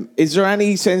 and is there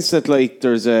any sense that like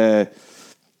there's a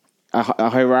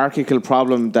hierarchical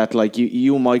problem that like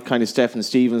you might kind of step in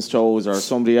Stephen's toes or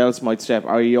somebody else might step?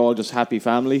 Are you all just happy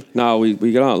family? No, we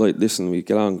get on. Like, listen, we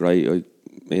get on great. Like,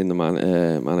 me and the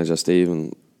manager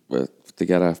Stephen were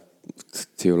together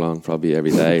too long, probably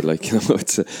every day. Like, you know,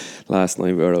 last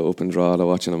night we were up in Drogheda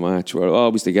watching a match. We're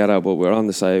always together, but we're on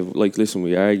the side. Like, listen,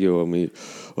 we argue and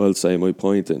I'll say my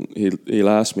point, and he'll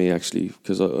ask me actually,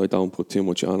 because I don't put too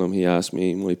much on him. He asks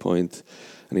me my point,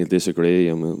 and he'll disagree,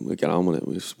 and we'll get on with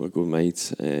it. We're good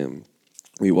mates.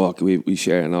 We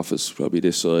share an office probably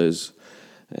this size.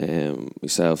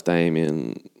 Myself,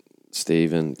 Damien,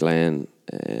 Stephen, Glenn,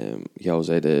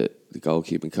 Jose, the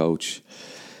goalkeeping coach,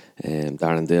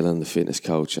 Darren Dillon, the fitness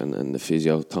coach, and the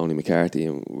physio, Tony McCarthy,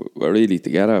 and we're really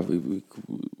together.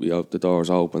 We have the doors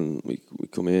open. We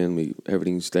come in.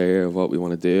 Everything's there of what we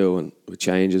want to do, and it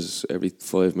changes every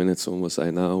 5 minutes. Someone will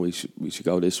say, "No, we should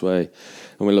go this way,"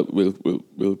 and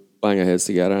we'll bang our heads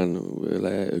together and we'll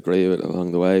agree with it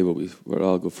along the way. But we're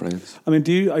all good friends. I mean,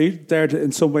 are you there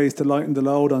in some ways to lighten the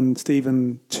load on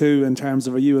Stephen too? In terms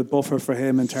of, are you a buffer for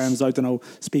him in terms of, I don't know,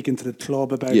 speaking to the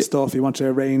club about stuff? You want to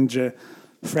arrange a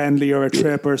friendly or a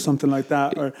trip or something like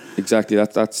that? Or exactly,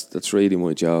 that's really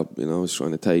my job. You know, is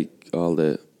trying to take all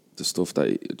the stuff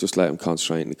that just let him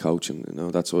concentrate in the coaching. You know,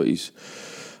 that's what he's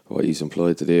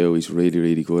employed to do. He's really,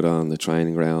 really good on the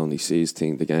training ground. He sees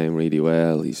the game really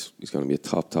well. He's going to be a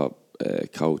top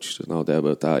coach. There's no doubt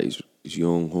about that. He's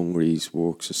young, hungry. He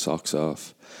works his socks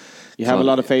off. You have a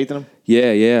lot of faith in him?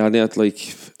 Yeah. And that, like,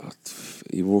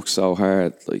 he works so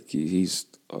hard. Like, he's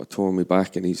torn me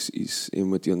back, and he's in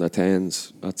with the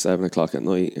under-10s at 7 o'clock at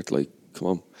night. It's like, come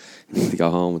on, you need to go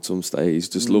home at some stage. He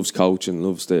just loves coaching,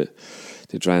 loves the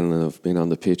adrenaline of being on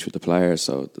the pitch with the players.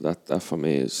 So that for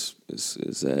me is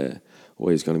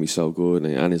why he's going to be so good,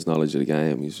 and his knowledge of the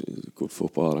game. He's a good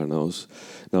footballer, knows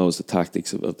the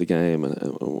tactics of the game,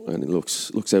 and he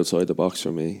looks outside the box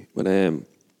for me. But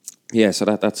so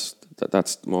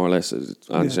that's more or less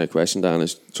answering your question, Dan,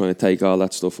 is trying to take all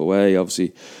that stuff away.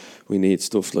 Obviously, we need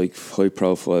stuff like high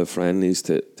profile friendlies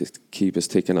to keep us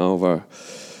ticking over.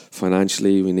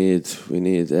 Financially, we need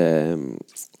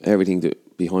everything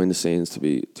behind the scenes to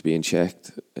be in check,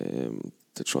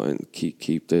 to try and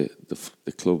keep the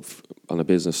club on the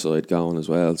business side going as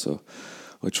well. So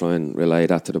I try and relay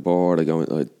that to the board.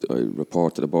 I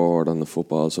report to the board on the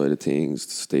football side of things.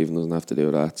 Stephen doesn't have to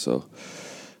do that. So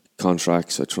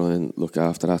contracts, I try and look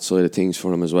after that side of things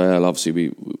for him as well.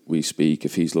 Obviously, we speak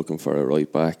if he's looking for a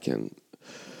right back and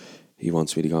he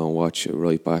wants me to go and watch a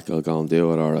right back, I'll go and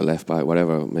do it, or a left back,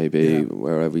 whatever it may be.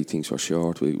 Wherever he thinks we're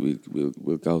short,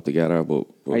 we'll go together. But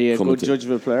are you a good judge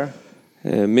of a player?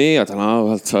 Me, I don't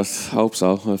know. I hope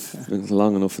so. I've been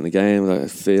long enough in the game that I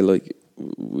feel like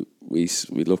we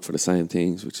look for the same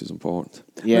things, which is important.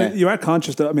 Yeah, you are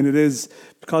conscious that, I mean, it is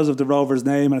because of the Rovers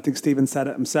name, and I think Stephen said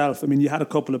it himself. I mean, you had a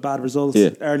couple of bad results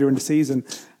earlier in the season,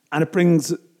 and it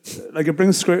brings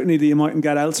scrutiny that you mightn't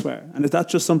get elsewhere. And is that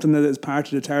just something that is part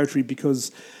of the territory?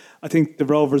 Because I think the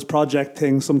Rovers project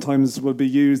thing sometimes will be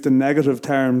used in negative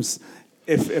terms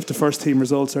if the first team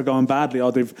results are going badly,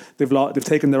 or they've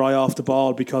taken their eye off the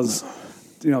ball because,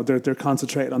 you know, they're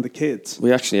concentrated on the kids.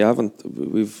 We actually haven't.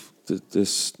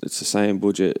 It's the same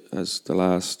budget as the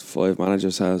last 5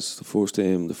 managers has. The first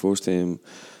team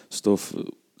stuff.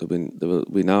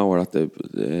 We now are at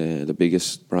the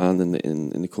biggest brand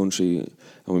in the country, and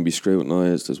we'll be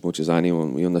scrutinised as much as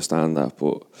anyone. We understand that,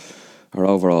 but our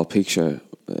overall picture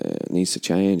needs to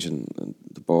change, and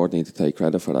the board need to take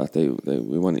credit for that.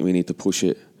 We need to push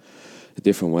it a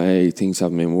different way. Things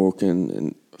haven't been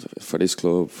working for this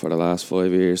club for the last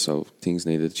 5 years, so things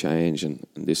needed to change, and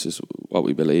this is what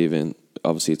we believe in.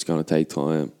 Obviously, it's going to take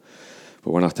time,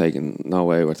 but we're taking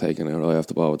our eye off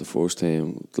the ball with the first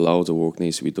team. Loads of work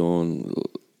needs to be done.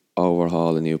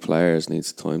 Overhaul the new players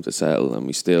needs time to settle, and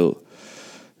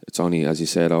it's only, as you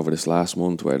said, over this last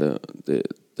month where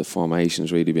the the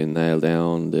formation's really been nailed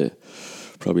down.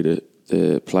 Probably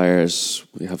the players,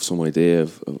 we have some idea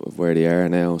of where they are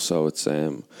now. So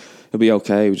it'll be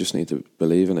okay. We just need to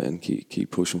believe in it and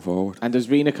keep pushing forward. And there's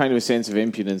been a kind of a sense of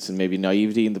impudence and maybe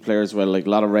naivety in the players as well, like a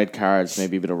lot of red cards,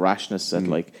 maybe a bit of rashness. And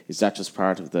like, is that just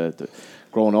part of the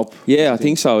growing up? Yeah, I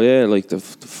think so. Yeah, like the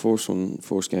first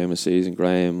game of the season,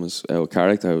 Graham was out of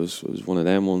character. Was one of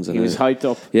them ones. And he was hyped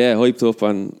up. Yeah, hyped up,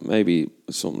 and maybe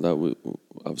something that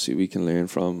obviously we can learn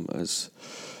from as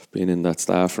being in that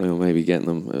staff room, maybe getting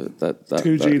them that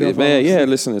 2G'd up. Yeah,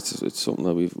 listen, it's something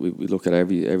that we look at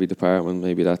every department.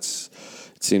 Maybe it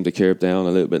seemed to curb down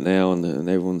a little bit now, and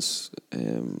everyone's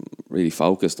really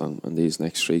focused on these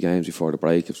next 3 games before the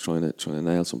break of trying to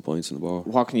nail some points in the ball.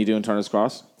 What can you do in Turner's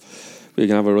Cross? We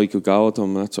can have a right good go at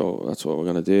them. That's what we're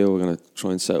going to do. We're going to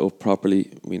try and set up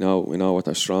properly. We know what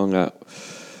they're strong at.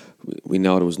 We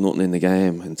know there was nothing in the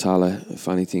game in Tala. If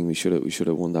anything, we should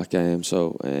have won that game.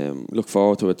 So look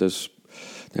forward to it.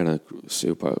 They're in a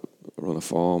super run of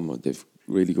form. They've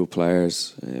really good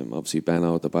players. Obviously,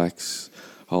 Benno at the backs,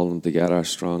 holding them together,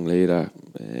 strong leader,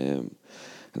 and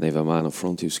they have a man up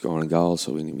front who's scoring goals.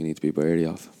 So we need to be wary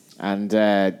of. And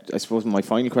I suppose my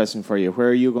final question for you: where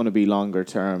are you going to be longer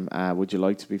term? Would you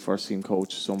like to be first team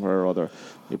coach somewhere or other?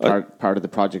 You're part of the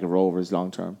project of Rovers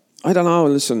long term. I don't know.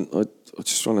 Listen, I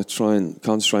just want to try and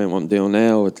concentrate on what I'm doing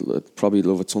now. I'd probably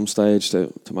love at some stage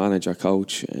to manage our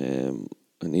coach.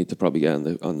 I need to probably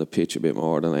get on the pitch a bit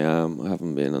more than I am. I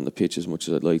haven't been on the pitch as much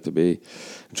as I'd like to be,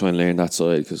 and try and learn that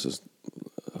side, because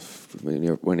when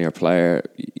you're a player,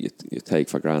 you take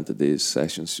for granted these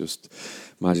sessions just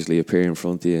magically appear in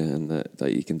front of you, and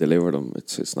that you can deliver them.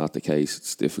 It's not the case.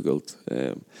 It's difficult.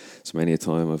 So many a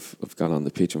time I've gone on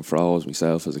the pitch and froze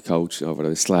myself as a coach over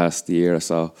this last year or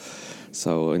so.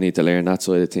 So I need to learn that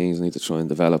side of things. I need to try and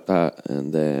develop that.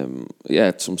 And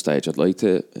at some stage I'd like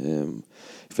to.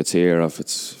 If it's here or if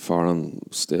it's foreign,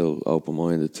 still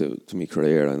open-minded to my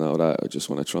career. I know that. I just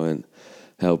want to try and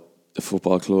help the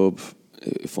football club.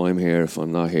 If I'm here, if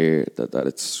I'm not here, that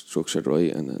it's structured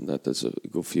right and that there's a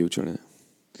good future in it.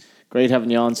 Great having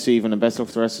you on, Stephen, and best of luck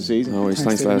for the rest of the season. No worries.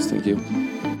 Thanks, lads. Thank you.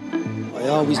 I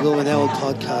always love an old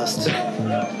podcast.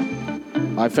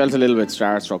 I felt a little bit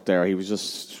starstruck there. He was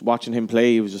just watching him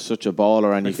play. He was just such a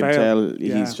baller, and you can tell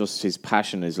he's just, his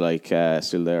passion is like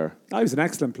still there. Oh, he was an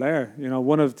excellent player. You know,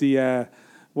 one of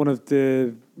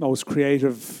the most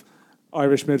creative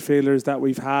Irish midfielders that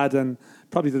we've had, and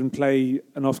probably didn't play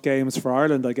enough games for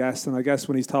Ireland, I guess. And I guess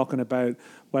when he's talking about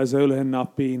Wes Hoolahan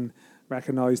not being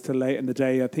recognised till late in the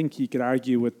day, I think you could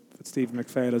argue with Stephen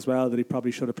McPhail as well that he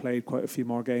probably should have played quite a few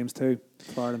more games too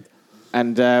for Ireland.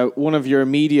 And one of your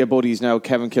media buddies now,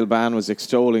 Kevin Kilban, was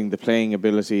extolling the playing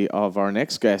ability of our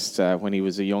next guest when he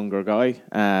was a younger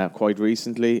guy, quite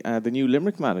recently, the new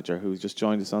Limerick manager who's just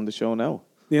joined us on the show now.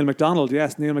 Neil MacDonald,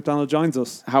 yes, Neil MacDonald joins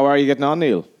us. How are you getting on,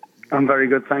 Neil? I'm very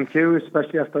good, thank you,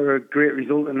 especially after a great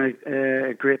result and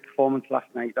a great performance last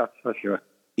night, that's for sure.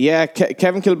 Yeah,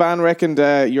 Kevin Kilban reckoned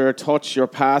your touch, your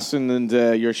passing and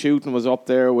your shooting was up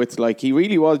there with, like, he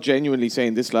really was genuinely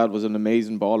saying this lad was an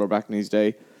amazing baller back in his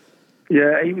day.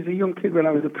 Yeah, he was a young kid when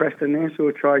I was at Preston there, so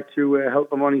I tried to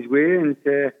help him on his way, and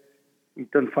he's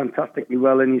done fantastically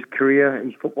well in his career,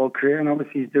 his football career, and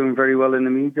obviously he's doing very well in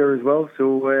the media as well,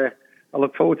 so I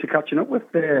look forward to catching up with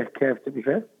Kev, to be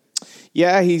fair.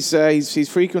 Yeah, he's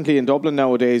frequently in Dublin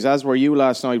nowadays, as were you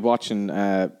last night watching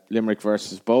Limerick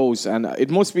versus Bohs, and it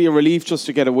must be a relief just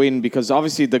to get a win, because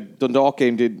obviously the Dundalk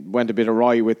game went a bit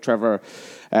awry with Trevor,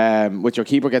 with your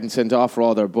keeper getting sent off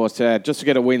rather, but just to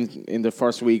get a win in the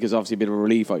first week is obviously a bit of a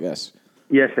relief, I guess.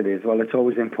 Yes, it is. Well, it's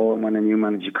always important when a new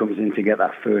manager comes in to get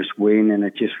that first win, and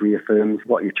it just reaffirms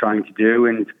what you're trying to do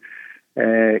and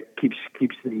keeps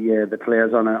the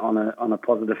players on a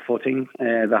positive footing.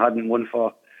 They hadn't won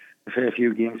for a fair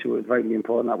few games, so it was vitally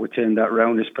important that we turned that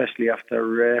round, especially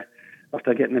after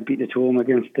getting a beat at home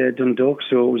against Dundalk.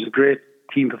 So it was a great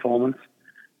team performance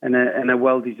and a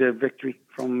well-deserved victory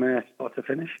from start to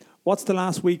finish. What's the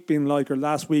last week been like, or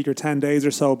last week or 10 days or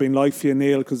so been like for you,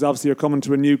 Neil? Because obviously you're coming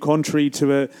to a new country,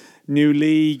 to a new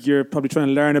league. You're probably trying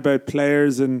to learn about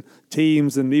players and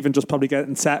teams, and even just probably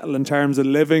getting settled in terms of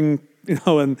living, you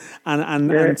know,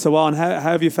 and so on. How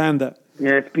have you found that?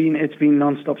 Yeah, it's been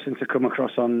non-stop since I come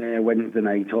across on Wednesday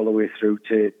night all the way through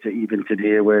to even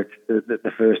today, where it's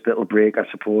the first little break, I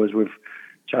suppose. We've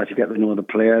tried to get to know the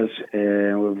players.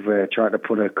 We've tried to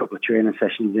put a couple of training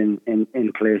sessions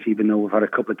in place, even though we've had a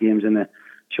couple of games in a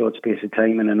short space of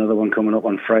time and another one coming up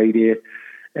on Friday.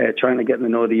 Trying to get to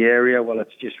know the area. Well,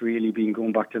 it's just really been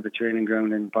going back to the training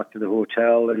ground and back to the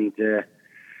hotel, and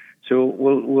so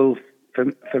we'll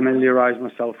familiarise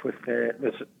myself with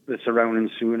the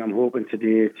surroundings soon. I'm hoping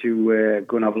today to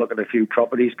go and have a look at a few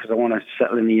properties because I want to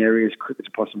settle in the area as quick as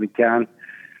possibly can.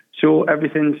 So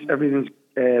everything's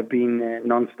been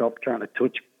non-stop, trying to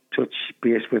touch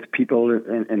base with people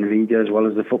in the media as well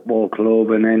as the football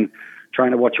club, and then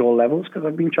trying to watch all levels because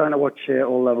I've been trying to watch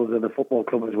all levels of the football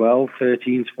club as well,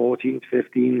 13s, 14s,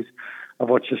 15s. I've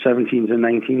watched the 17s and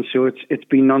 19s, so it's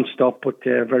been non-stop, but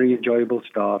a very enjoyable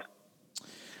start.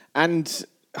 And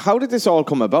how did this all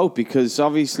come about? Because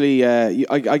obviously,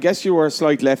 I guess you were a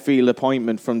slight left field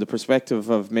appointment from the perspective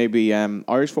of maybe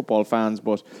Irish football fans,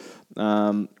 but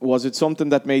was it something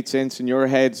that made sense in your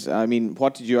head? I mean,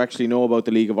 what did you actually know about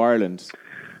the League of Ireland?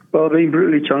 Well, being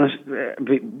brutally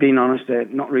honest,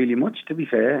 not really much, to be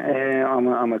fair.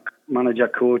 I'm a manager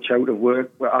coach out of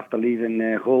work after leaving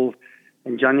Hull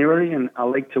in January, and I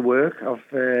like to work.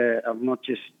 I've not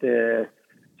just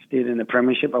stayed in the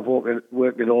Premiership. I've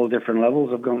worked at all different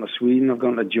levels. I've gone to Sweden, I've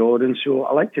gone to Jordan. So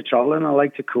I like to travel and I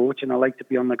like to coach and I like to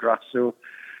be on the grass. So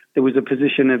there was a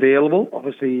position available.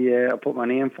 Obviously, I put my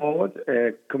name forward,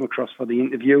 come across for the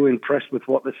interview, impressed with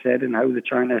what they said and how they're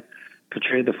trying to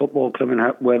portray the football club and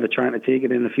where they're trying to take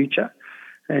it in the future.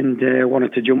 And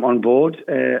wanted to jump on board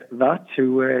that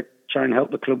to try and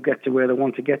help the club get to where they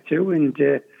want to get to. And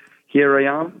here I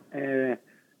am.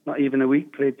 Not even a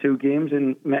week, played 2 games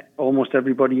and met almost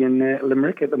everybody in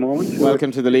Limerick at the moment.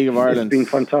 Welcome to the League of Ireland. It's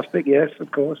been fantastic, yes,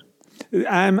 of course.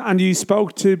 And you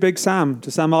spoke to Big Sam, to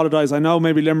Sam Allardyce. I know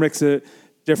maybe Limerick's a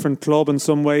different club in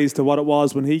some ways to what it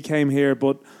was when he came here,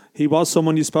 but he was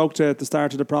someone you spoke to at the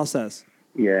start of the process.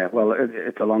 Yeah, well,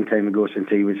 it's a long time ago since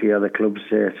he was here. The club's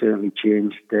certainly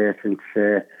changed since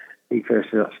he first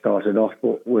started off,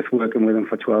 but with working with him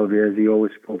for 12 years, he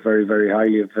always spoke very, very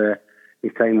highly of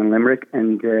his time in Limerick,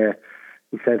 and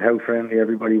he said how friendly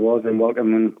everybody was and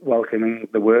welcoming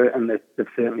they were, and they've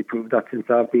certainly proved that since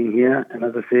I've been here. And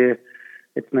as I say,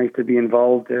 it's nice to be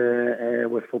involved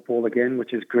with football again,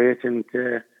 which is great. And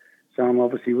Sam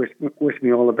obviously wish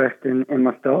me all the best in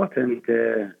my start, and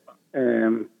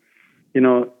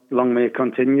long may it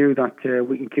continue that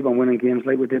we can keep on winning games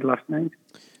like we did last night.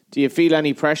 Do you feel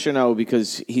any pressure now?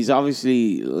 Because he's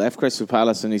obviously left Crystal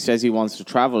Palace and he says he wants to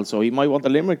travel, so he might want the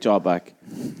Limerick job back.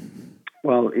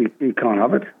 Well, he can't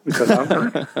have it because I've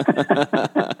got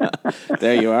it.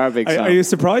 There you are, Big Sam. Are you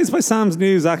surprised by Sam's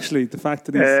news, actually, the fact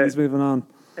that he's moving on?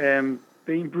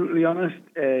 Being brutally honest,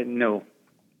 no.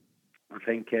 I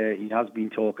think he has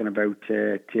been talking about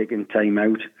taking time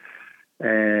out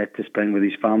to spend with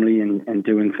his family and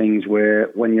doing things where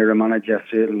when you're a manager,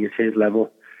 certainly at his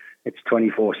level, it's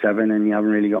 24/7 and you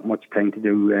haven't really got much time to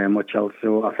do much else.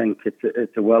 So I think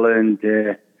it's a well-earned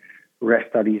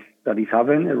rest that he's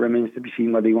having. It remains to be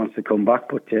seen whether he wants to come back,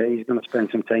 but he's going to spend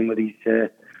some time with his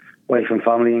wife and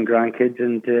family and grandkids,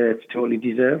 and it's totally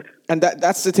deserved. And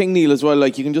that's the thing, Neil, as well.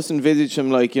 Like, you can just envisage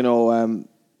him, like,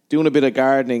 doing a bit of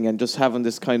gardening and just having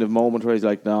this kind of moment where he's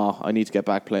like, "No, I need to get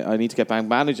back playing. I need to get back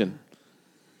managing."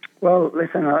 Well,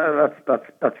 listen,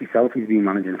 that's himself. He's been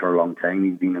managing for a long time.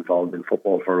 He's been involved in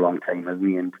football for a long time, hasn't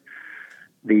he? And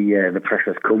the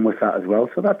pressures come with that as well.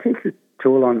 So that takes a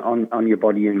toll on your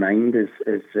body and mind as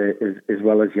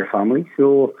well as your family.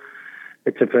 So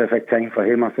it's a perfect time for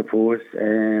him, I suppose,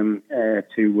 to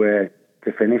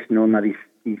finish, knowing that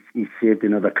he's saved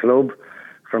another club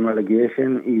from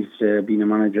relegation. He's been a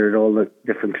manager at all the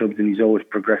different clubs, and he's always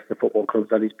progressed the football clubs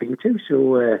that he's been to.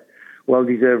 So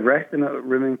well-deserved rest, and it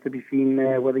remains to be seen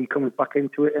whether he comes back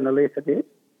into it in a later date.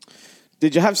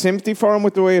 Did you have sympathy for him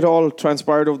with the way it all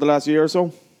transpired over the last year or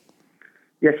so?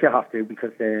 Yes, you have to,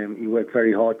 because he worked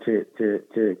very hard to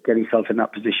get himself in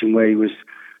that position where he was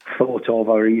thought of,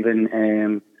 or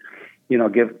even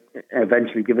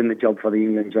eventually given the job for the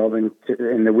England job. And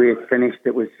the way it finished,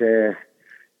 it was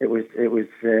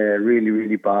really,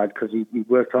 really bad, because he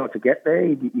worked hard to get there.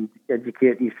 He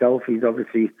educated himself. He's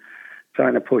obviously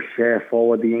trying to push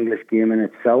forward the English game in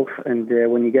itself. And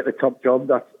when you get the top job,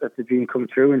 that's a dream come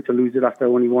true. And to lose it after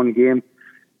only one game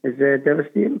is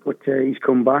devastating. But he's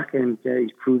come back, and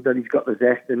he's proved that he's got the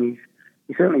zest. And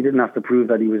he certainly didn't have to prove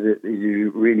that he's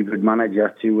a really good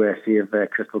manager to save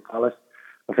Crystal Palace.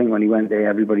 I think when he went there,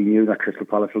 everybody knew that Crystal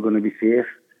Palace were going to be safe.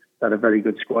 They had a very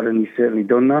good squad, and he's certainly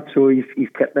done that. So he's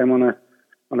kept them on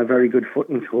a very good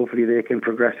footing. Hopefully they can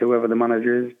progress whoever the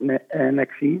manager is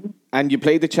next season. And you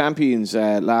played the champions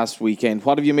last weekend.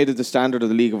 What have you made of the standard of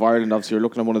the League of Ireland? Obviously, you're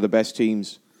looking at one of the best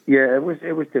teams. Yeah, it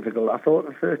was difficult. I thought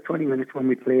the first 20 minutes when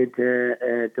we played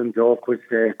Dundalk was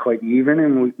quite even,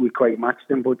 and we quite matched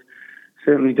them. But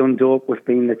certainly Dundalk, with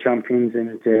being the champions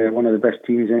and one of the best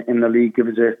teams in the league, give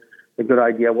us a good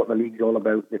idea what the league's all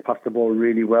about. They pass the ball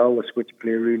really well, they switch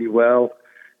play really well.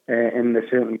 and they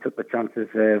certainly took the chances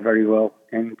very well.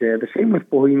 And the same with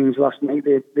Bohemians last night.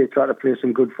 They tried to play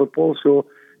some good football. So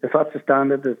if that's the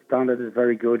standard is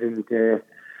very good. And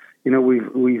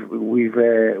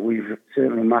we've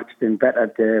certainly matched and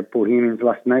bettered Bohemians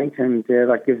last night, and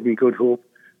that gives me good hope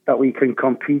that we can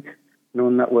compete,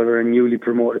 knowing that we're a newly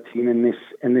promoted team in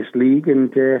this league,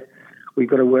 and we've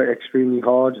got to work extremely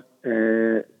hard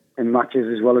in matches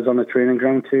as well as on the training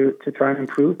ground to try and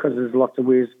improve, because there's lots of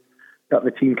ways that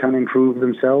the team can improve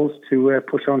themselves to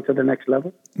push on to the next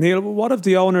level. Neil, what have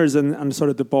the owners and sort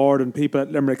of the board and people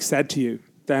at Limerick said to you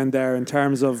down there in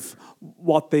terms of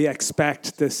what they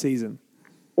expect this season?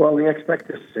 Well, they expect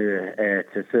us to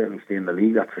certainly stay in the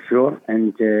league, that's for sure.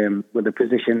 And with the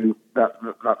position that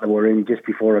they were in just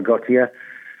before I got here,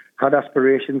 had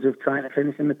aspirations of trying to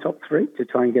finish in the top three to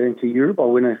try and get into Europe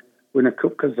or win a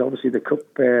cup, because obviously the cup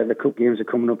games are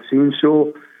coming up soon.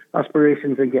 So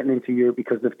aspirations of getting into Europe,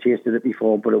 because they've tasted it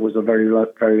before, but it was a very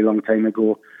long time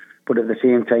ago. But at the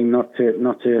same time, not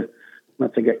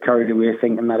to get carried away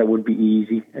thinking that it would be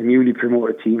easy. A newly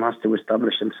promoted team has to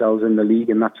establish themselves in the league,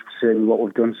 and that's certainly what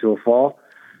we've done so far.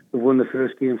 We've won the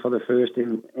first game for the first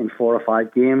in 4 or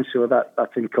 5 games, so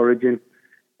that's encouraging.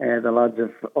 The lads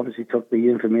have obviously took the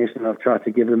information I've tried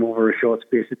to give them over a short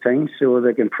space of time, so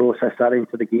they can process that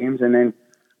into the games, and then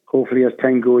hopefully as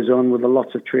time goes on with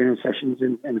lots of training sessions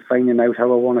and finding out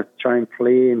how I want to try and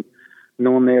play and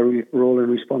knowing their role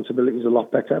and responsibilities a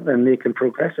lot better, then they can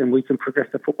progress and we can progress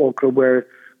the football club where it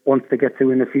wants to get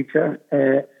to in the future,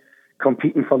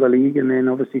 competing for the league, and then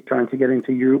obviously trying to get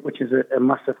into Europe, which is a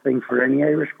massive thing for any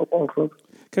Irish football club.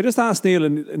 Can I just ask, Neil,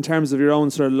 in terms of your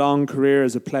own sort of long career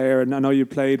as a player, and I know you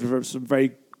played for some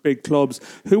very big clubs,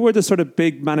 who were the sort of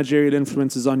big managerial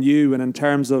influences on you, and in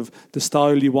terms of the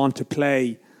style you want to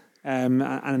play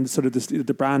and sort of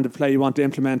the brand of play you want to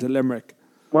implement at Limerick?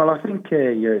 Well, I think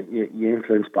you're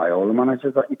influenced by all the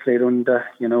managers that you played under,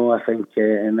 I think,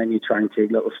 and then you try and take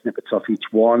little snippets off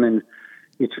each one, and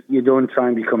you don't try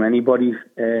and become anybody.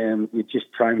 You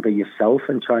just try and be yourself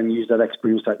and try and use that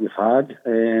experience that you've had.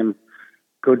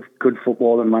 Good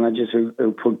football and managers who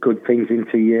put good things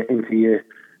into you,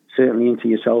 certainly into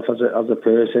yourself as a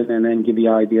person, and then give you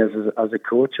ideas as a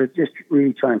coach. So just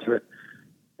really trying to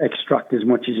extract as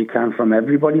much as you can from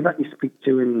everybody that you speak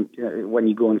to, and when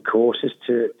you go on courses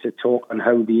to talk on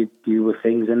how do you deal with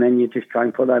things, and then you just try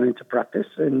and put that into practice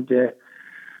and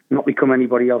not become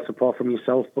anybody else apart from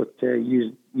yourself, but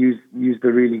use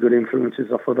the really good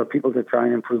influences of other people to try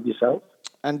and improve yourself.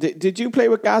 And did you play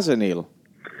with Gaza, Neil?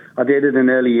 I did at an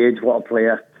early age. What a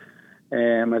player!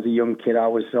 As a young kid, I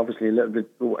was obviously a little bit,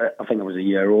 I think I was a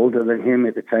year older than him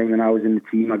at the time, and I was in the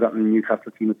team. I got in the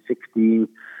Newcastle team at 16.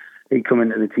 He come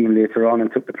into the team later on and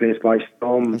took the place by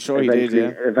storm. I'm sure he did,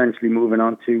 yeah. Eventually moving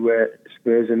on to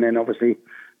Spurs, and then obviously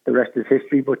the rest is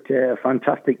history. But a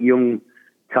fantastic young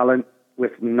talent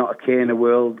with not a care in the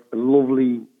world, a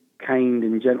lovely, kind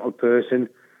and gentle person,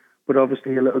 but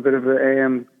obviously a little bit of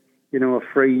a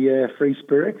free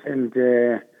spirit, and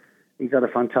he's had a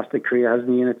fantastic career, hasn't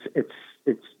he? And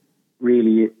it's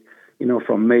really,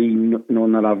 from me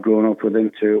knowing that I've grown up with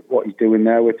him to what he's doing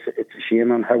now, it's a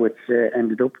shame on how it's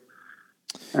ended up.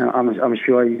 I'm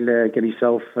sure he'll get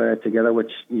himself together,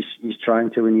 which he's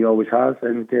trying to, and he always has,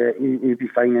 and he'll be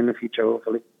fine in the future,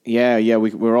 hopefully. Yeah,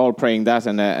 we're all praying that.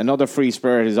 And another free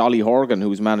spirit is Ollie Horgan,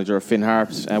 who's manager of Finn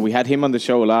Harps. We had him on the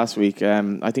show last week.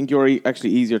 I think you're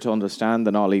actually easier to understand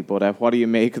than Ollie, but what do you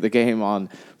make of the game on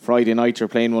Friday night? You're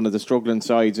playing one of the struggling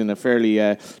sides in a fairly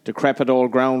decrepit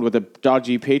old ground with a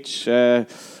dodgy pitch.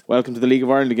 Welcome to the League of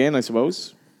Ireland again, I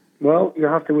suppose. Well, you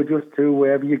have to adjust to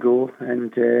wherever you go,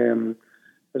 and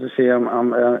as I say,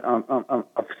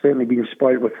 I've certainly been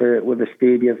spoilt with the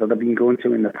stadiums that I've been going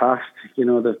to in the past.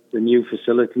 The new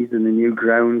facilities and the new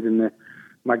grounds and the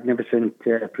magnificent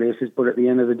places. But at the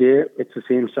end of the day, it's the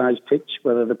same size pitch,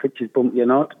 whether the pitch is bumpy or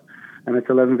not, and it's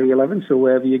 11v11. So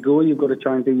wherever you go, you've got to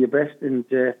try and do your best and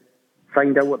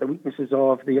find out what the weaknesses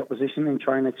are of the opposition and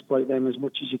try and exploit them as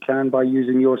much as you can by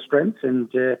using your strengths. And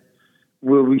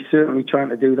we'll be certainly trying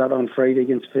to do that on Friday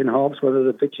against Finn Harps, whether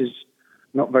the pitch is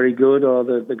not very good or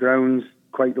the ground's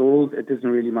quite old. It doesn't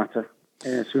really matter.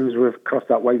 As soon as we've crossed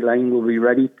that white line, we'll be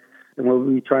ready and we'll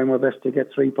be trying our best to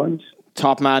get 3 points.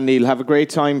 Top man, Neil. Have a great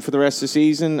time for the rest of the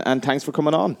season, and thanks for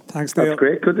coming on. Thanks, Neil. That's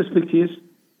great. Good to speak to you.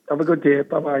 Have a good day.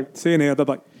 Bye-bye. See you, Neil.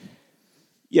 Bye-bye.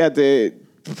 Yeah, the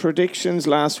predictions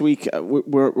last week,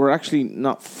 we're actually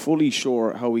not fully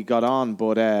sure how we got on,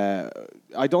 but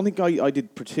I don't think I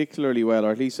did particularly well,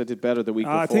 or at least I did better the week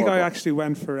before. I think I actually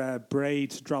went for Bray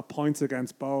to drop points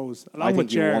against Bows. I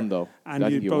think you won, though. And I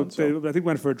think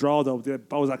went for a draw, though.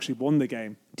 Bows actually won the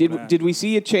game. Did we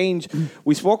see a change?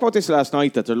 We spoke about this last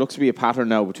night, that there looks to be a pattern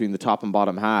now between the top and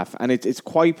bottom half, and it's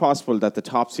quite possible that the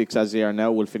top six, as they are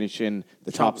now, will finish in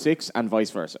the top six, and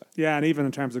vice versa. Yeah, and even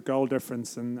in terms of goal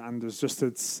difference, and there's just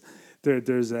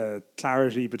there's a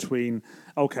clarity between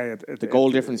the goal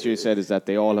difference you said is that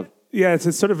they all have. Yeah,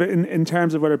 it's sort of in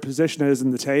terms of where their position is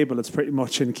in the table, it's pretty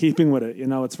much in keeping with it. You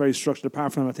know, it's very structured.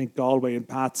 Apart from, I think, Galway and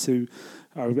Pats, who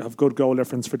have good goal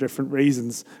difference for different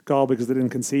reasons. Galway because they didn't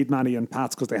concede many, and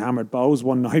Pats because they hammered Bows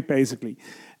one night, basically.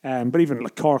 But even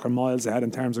like Cork are miles ahead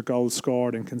in terms of goals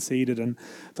scored and conceded, and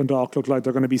Dundalk look like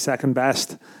they're going to be second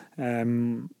best.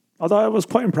 Although I was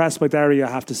quite impressed by Derry, I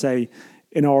have to say,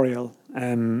 in Oriel.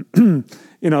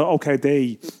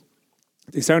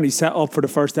 They certainly set up for the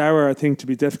first hour, I think, to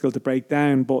be difficult to break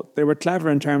down, but they were clever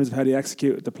in terms of how they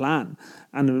executed the plan.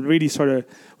 And it really sort of,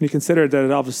 when you consider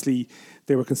that obviously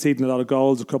they were conceding a lot of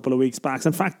goals a couple of weeks back.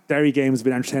 In fact, Derry games have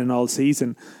been entertaining all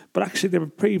season. But actually, they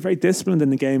were very disciplined in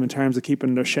the game in terms of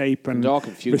keeping their shape and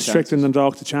restricting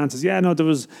Dundalk to chances. Yeah, no,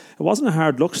 it wasn't a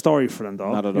hard luck story for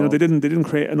Dundalk. Not at all. They didn't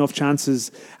create enough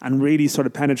chances and really sort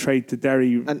of penetrate the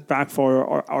Derry back four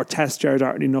or test Gerard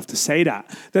Arty enough to say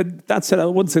that. That said, I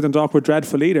wouldn't say Dundalk were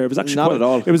dreadful either. It was actually not at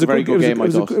all. It was a very good game.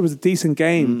 It was a decent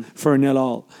game for a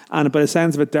 0-0. And by the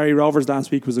sounds of it, Derry Rovers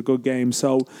last week was a good game.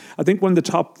 So I think when the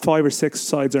top 5 or 6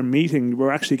 sides are meeting,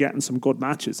 we're actually getting some good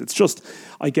matches. It's just,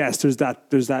 I guess, there's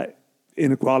that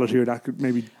inequality or that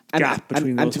maybe gap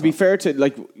between those. And to be fair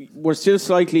to, we're still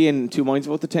slightly in two minds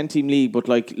about the 10-team league, but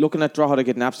looking at Drogheda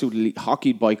getting absolutely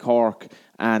hockeyed by Cork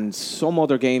and some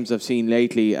other games I've seen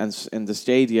lately and in the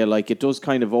stadia, it does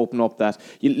kind of open up that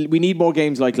we need more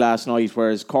games like last night,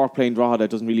 whereas Cork playing Drogheda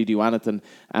doesn't really do anything.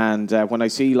 And when I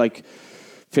see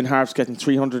Finn Harps getting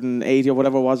 380 or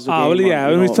whatever it was.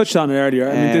 We touched on it earlier.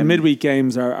 I mean, the midweek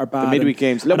games are bad. The midweek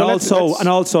games. And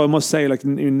also, I must say,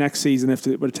 in next season, with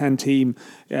a 10-team,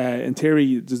 in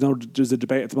theory, there's a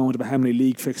debate at the moment about how many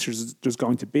league fixtures there's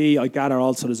going to be. I gather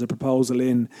also there's a proposal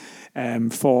in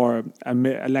for a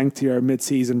lengthier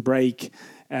mid-season break.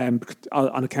 On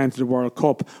account of the World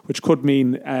Cup, which could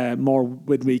mean more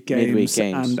midweek games.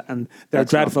 And they're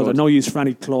dreadful. They're no use for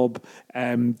any club.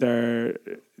 They're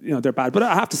bad. But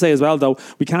I have to say as well, though,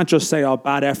 we can't just say,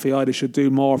 bad FAI, they should do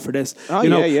more for this.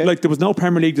 There was no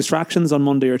Premier League distractions on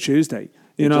Monday or Tuesday.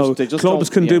 Clubs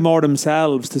can do more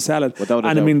themselves to sell it.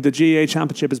 I mean, the GA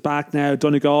Championship is back now.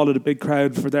 Donegal had a big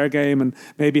crowd for their game, and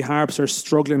maybe Harps are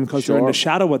struggling because they're in the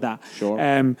shadow of that. Sure.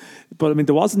 But I mean,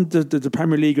 there wasn't the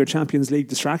Premier League or Champions League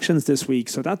distractions this week,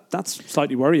 so that's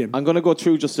slightly worrying. I'm going to go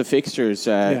through just the fixtures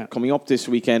coming up this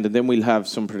weekend, and then we'll have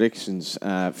some predictions.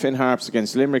 Finn Harps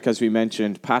against Limerick, as we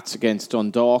mentioned. Pats against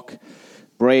Dundalk.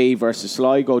 Bray versus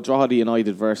Sligo, Drogheda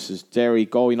United versus Derry,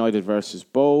 Galway United versus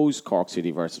Bows, Cork City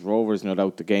versus Rovers, no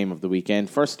doubt the game of the weekend.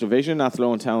 First Division,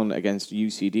 Athlone Town against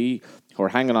UCD, who are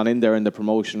hanging on in there in the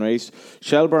promotion race.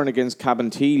 Shelburne against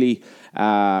Cabinteely,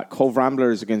 Cove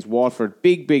Ramblers against Waterford.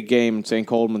 Big game in St.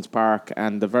 Coleman's Park,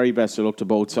 and the very best of luck to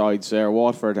both sides there.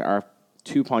 Waterford are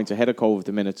 2 points ahead of Cove at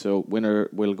the minute, so winner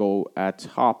will go at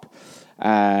top.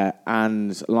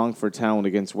 And Longford Town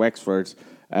against Wexford.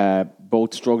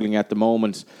 Both struggling at the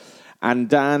moment. And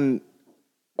Dan,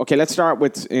 okay, let's start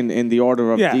with in the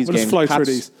order of these games. Fly through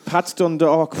these. Pats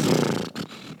Dundalk.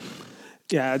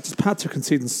 Yeah, just Pats are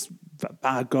conceding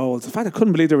bad goals. In fact, I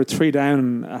couldn't believe they were 3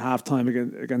 down at half time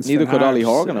against Neither Finn could Harps. Ollie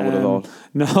Horgan, I would have thought.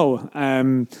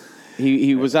 No.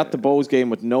 He was at the Bows game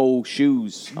with no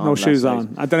shoes on. No shoes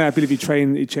on. I don't know, I believe he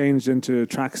changed into a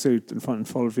tracksuit in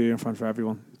full view in front of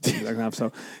everyone.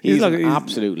 So he's an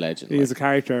absolute legend. He is a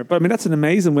character. But I mean, that's an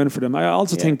amazing win for them. I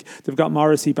also think they've got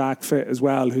Morrissey back fit as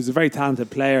well, who's a very talented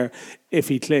player if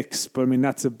he clicks. But I mean,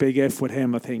 that's a big if with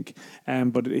him, I think.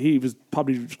 But he was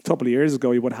probably a couple of years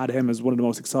ago, he would have had him as one of the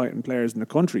most exciting players in the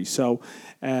country. So,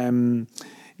 I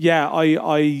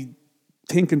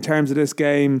think in terms of this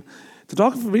game, the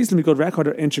Dock have a reasonably good record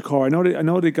at Inchicore. I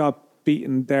know they got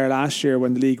beaten there last year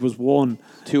when the league was won.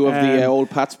 Two of the old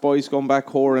Pats boys going back,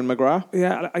 Hoare and McGrath.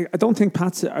 Yeah, I don't think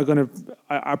Pats are going to.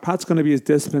 Are Pats going to be as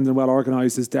disciplined and well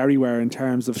organised as Derry were in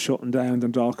terms of shutting down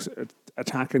Dundalk's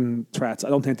attacking threats? I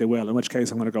don't think they will. In which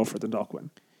case, I'm going to go for the Dundalk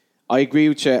win. I agree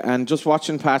with you, and just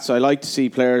watching Pats, I like to see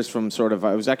players from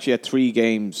I was actually at 3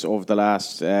 games over the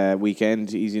last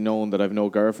weekend, easy known that I've no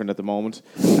girlfriend at the moment,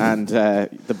 and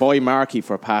the boy Markey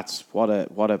for Pats, what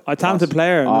a talented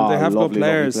player. They have good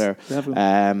players.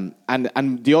 And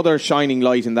the other shining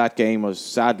light in that game was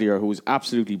Sadlier, who was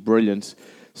absolutely brilliant.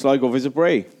 Sligo visit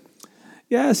Bray.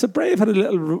 Yeah, so Bray have had a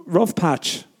little rough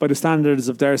patch by the standards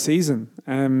of their season.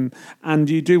 And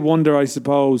you do wonder, I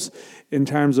suppose, in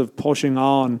terms of pushing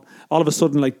on, all of a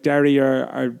sudden, Derry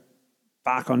are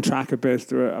back on track a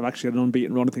bit. I've actually had an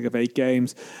unbeaten run, I think, of 8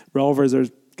 games. Rovers are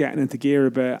getting into gear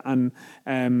a bit, and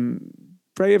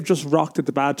Bray have just rocked at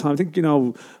the bad time. I think,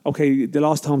 okay, they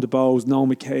lost home to Bows, no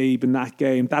McCabe in that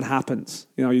game. That happens.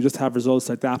 You just have results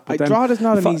like that. But Drogheda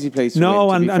not an easy place to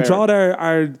win, and Drogheda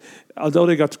are, although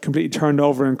they got completely turned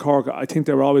over in Cork, I think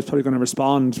they were always probably going to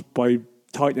respond by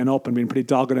tightening up and being pretty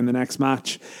dogged in the next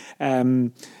match.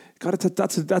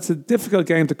 That's a difficult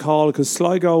game to call, because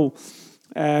Sligo,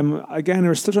 again,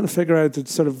 we're still trying to figure out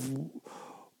sort of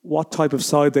what type of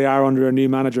side they are under a new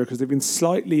manager, because they've been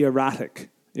slightly erratic.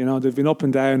 They've been up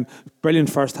and down. Brilliant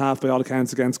first half by all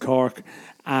accounts against Cork,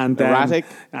 and erratic,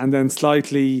 and then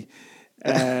slightly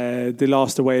they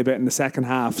lost away a bit in the second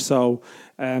half. So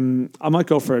I might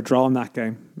go for a draw in that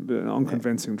game, an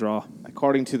unconvincing draw.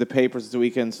 According to the papers this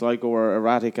weekend, Sligo were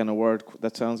erratic, and a word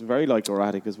that sounds very like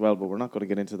erratic as well. But we're not going to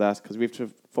get into that, because we have to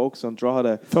focus on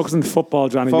Drogheda. Focus on the football,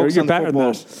 Johnny. You're better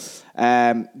than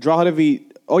that. Drogheda v.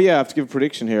 Oh yeah, I have to give a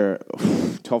prediction here.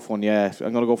 Tough one, yeah.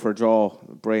 I'm going to go for a draw,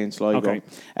 Bray and Sligo. Okay.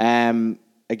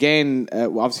 Again,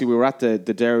 obviously we were at the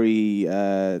Derry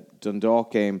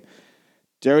Dundalk game.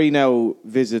 Derry now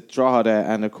visit Drogheda,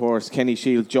 and of course Kenny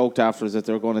Shield joked afterwards that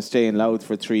they were going to stay in Louth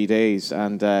for 3 days,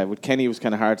 and with Kenny it was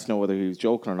kind of hard to know whether he was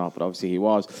joking or not, but obviously he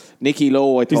was. Nicky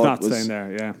Lowe, I thought he's not staying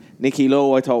there. Yeah, Nicky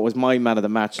Lowe, I thought was my man of the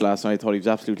match last night. I thought he was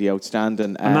absolutely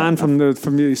outstanding. A man from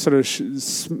the sort of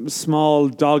small,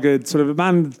 dogged sort of a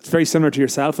man very similar to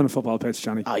yourself on a football pitch,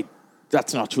 Johnny.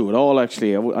 That's not true at all.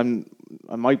 Actually,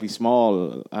 I might be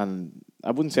small, and I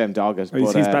wouldn't say I'm dogged.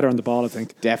 He's better on the ball, I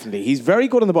think. Definitely. He's very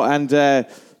good on the ball. And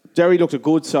Derry looked a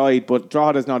good side, but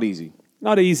Drogheda's not easy.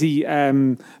 Not easy,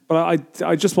 but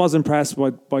I just was impressed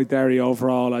by Derry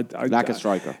overall. Lack a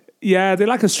striker. Yeah, they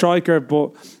lack a striker,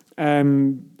 but I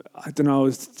don't know,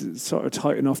 it's sort of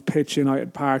tight enough pitch in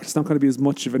United Park. It's not going to be as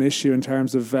much of an issue in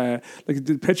terms of the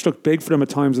pitch looked big for them at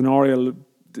times in Oriel.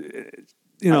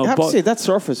 I have to say that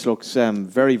surface looks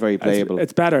very, very playable.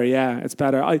 It's better, yeah. It's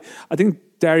better. I think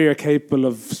Derry are capable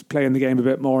of playing the game a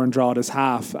bit more in Droghera's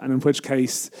half, and in which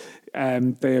case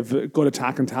they have good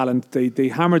attacking talent. They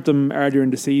hammered them earlier in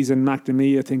the season.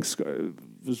 McNamee, I think,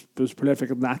 was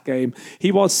prolific in that game.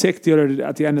 He was sick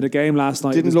at the end of the game last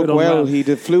night. Didn't look well. He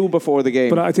did flu before the game.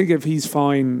 But I think if he's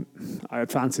fine,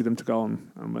 I'd fancy them to go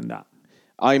and win that.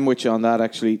 I'm with you on that,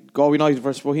 actually. Galway United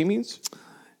versus Bohemians?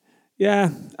 Yeah,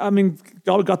 I mean,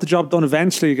 Galway got the job done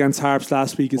eventually against Harps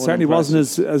last week. It certainly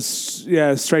wasn't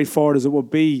as straightforward as it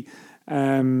would be.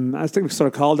 I think we sort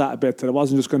of called that a bit, that it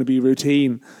wasn't just going to be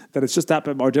routine, that it's just that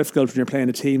bit more difficult when you're playing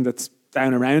a team that's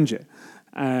down around you.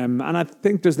 And I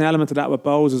think there's an element of that with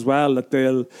Bows as well, that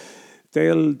they'll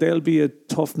be a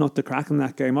tough nut to crack in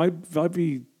that game. I'd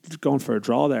be going for a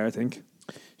draw there, I think.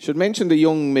 Should mention the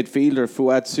young midfielder,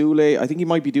 Fouad Soulé. I think he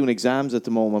might be doing exams at the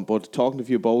moment, but talking to a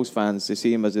few Bows fans, they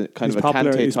see him as a kind of a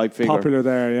Kante type figure. He's popular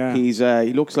there, yeah.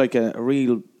 He looks like a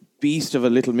real beast of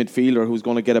a little midfielder who's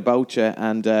going to get about you.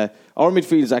 And our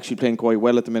midfield is actually playing quite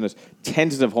well at the minute.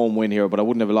 Tentative home win here, but I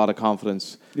wouldn't have a lot of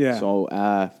confidence. Yeah.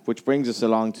 So, which brings us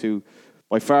along to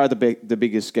by far the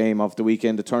biggest game of the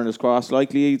weekend, the Turner's Cross.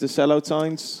 Likely the sellout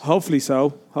signs? Hopefully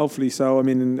so. I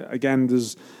mean, again,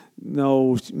 there's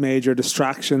no major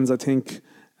distractions, I think.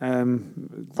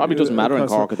 Probably doesn't matter in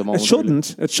Cork at the moment. It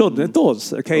shouldn't. Really. It shouldn't. It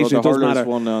does. Occasionally it does matter.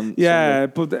 Won on yeah,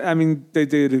 Sunday. But I mean, they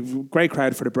did a great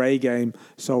crowd for the Bray game.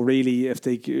 So really, if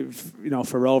they give,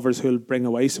 for Rovers who'll bring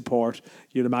away support,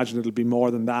 you'd imagine it'll be more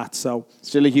than that. So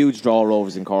still a huge draw,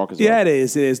 Rovers in Cork as well. Yeah, it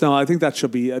is. No, I think that should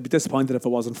be. I'd be disappointed if it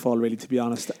wasn't full, really, to be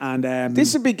honest. And this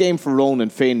is a big game for Ronan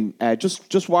Finn.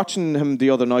 Just watching him the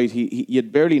other night,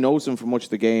 you'd barely noticed him for much of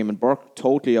the game, and Burke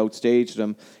totally outstaged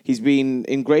him. He's been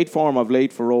in great form of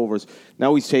late for Rovers.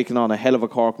 Now he's taken on a hell of a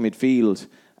Cork midfield,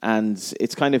 and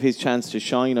it's kind of his chance to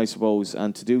shine, I suppose,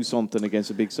 and to do something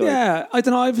against a big side. Yeah, I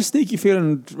don't know. I have a sneaky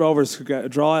feeling Rovers could get a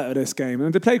draw out of this game.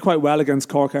 And they played quite well against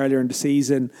Cork earlier in the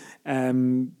season.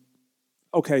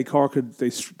 Cork,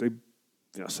 they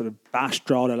sort of bashed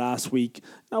Drogheda last week.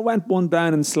 Now went one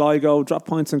down in Sligo, dropped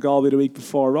points in Galway the week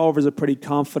before. Rovers are pretty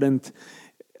confident.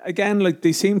 Again,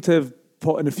 they seem to have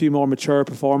put in a few more mature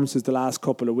performances the last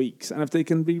couple of weeks. And if they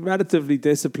can be relatively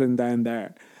disciplined down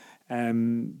there,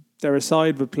 they're a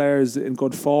side with players in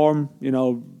good form,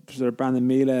 sort of Brandon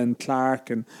Mila and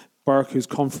Clark and Burke, who's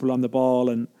comfortable on the ball.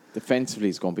 And defensively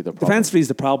is going to be the problem. Defensively is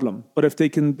the problem. But if they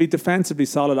can be defensively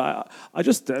solid,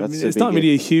 it's not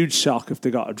really a huge shock if they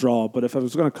got a draw. But if I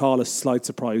was going to call a slight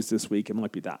surprise this week, it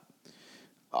might be that.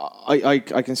 I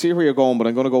can see where you're going, but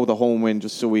I'm going to go with the home win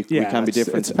just so we can be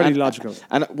different. It's pretty logical.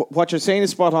 And what you're saying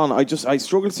is spot on. I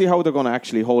struggle to see how they're going to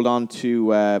actually hold on to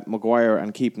Maguire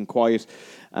and keep him quiet.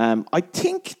 I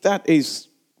think that is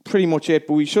pretty much it.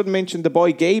 But we should mention the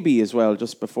boy Gaby as well,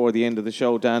 just before the end of the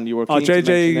show. Dan, you were keen to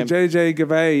mention him. JJ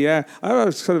Gavay, yeah. I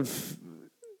was sort of...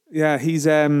 Yeah, he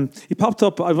popped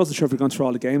up. I wasn't sure if we're going through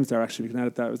all the games there, actually. We can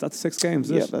edit that. Was that 6 games?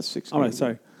 Yeah, that's 6 games. All right,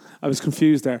 sorry. I was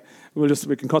confused there. We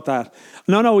can cut that.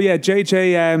 No, yeah,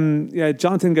 JJ,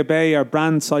 Jonathan Gabay, our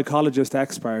brand psychologist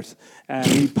expert,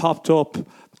 he popped up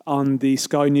on the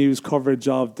Sky News coverage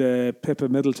of the Pippa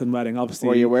Middleton wedding. Obviously,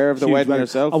 were you aware of the wedding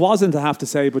yourself? I wasn't, I have to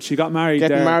say, but she got married.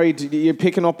 Getting married, you're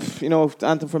picking up,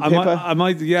 anthem from Pippa. I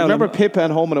might, yeah. Remember Pippa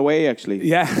and Home and Away, actually?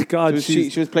 Yeah, God,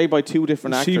 she was played by 2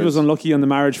 different actors. She was unlucky on the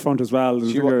marriage front as well.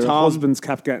 Her Tom, husbands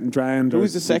kept getting drowned. Who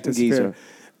was the second geezer?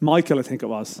 Michael, I think it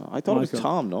was. I thought it was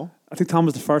Tom, no? I think Tom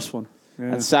was the first one.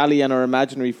 Yeah. And Sally and her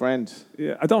imaginary friend.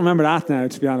 Yeah, I don't remember that now,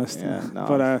 to be honest. Yeah, no.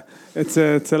 But it's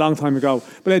a long time ago.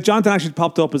 But Jonathan actually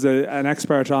popped up as an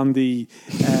expert on the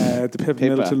Pippa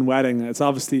Middleton wedding. It's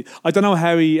obviously, I don't know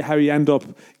how he ended up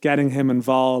getting him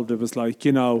involved. It was like,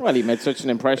 Well, he made such an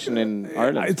impression in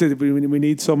Ireland. We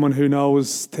need someone who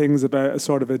knows things about a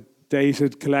sort of a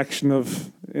dated collection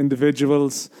of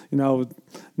individuals.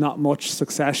 Not much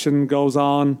succession goes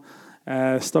on.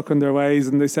 Stuck in their ways,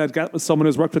 and they said get with someone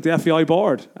who's worked with the FEI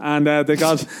board, and they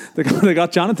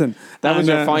got Jonathan. That was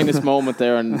your finest moment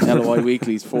there in LOI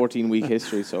Weekly's 14-week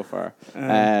history so far.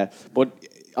 But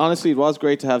honestly, it was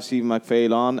great to have Stephen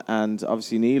McPhail on, and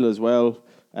obviously Neil as well.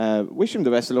 Wish him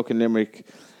the best of luck in Limerick.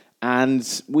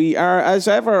 And we are, as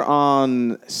ever,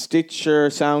 on Stitcher,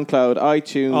 SoundCloud,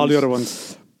 iTunes, all the other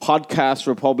ones, Podcast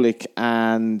Republic,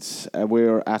 and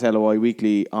we're at LOI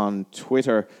Weekly on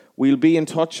Twitter. We'll be in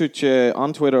touch with you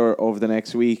on Twitter over the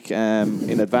next week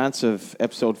in advance of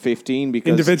episode 15. Because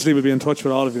individually we'll be in touch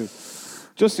with all of you.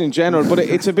 Just in general, but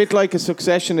it's a bit like a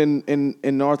succession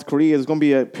in North Korea. There's going to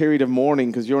be a period of mourning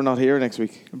because you're not here next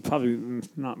week. Probably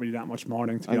not really that much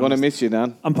mourning, to be honest. I'm going to miss you,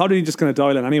 Dan. I'm probably just going to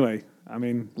dial in anyway. I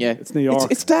mean, yeah, it's New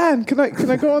York. It's Dan. Can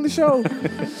I go on the show?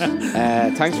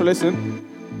 Thanks for listening.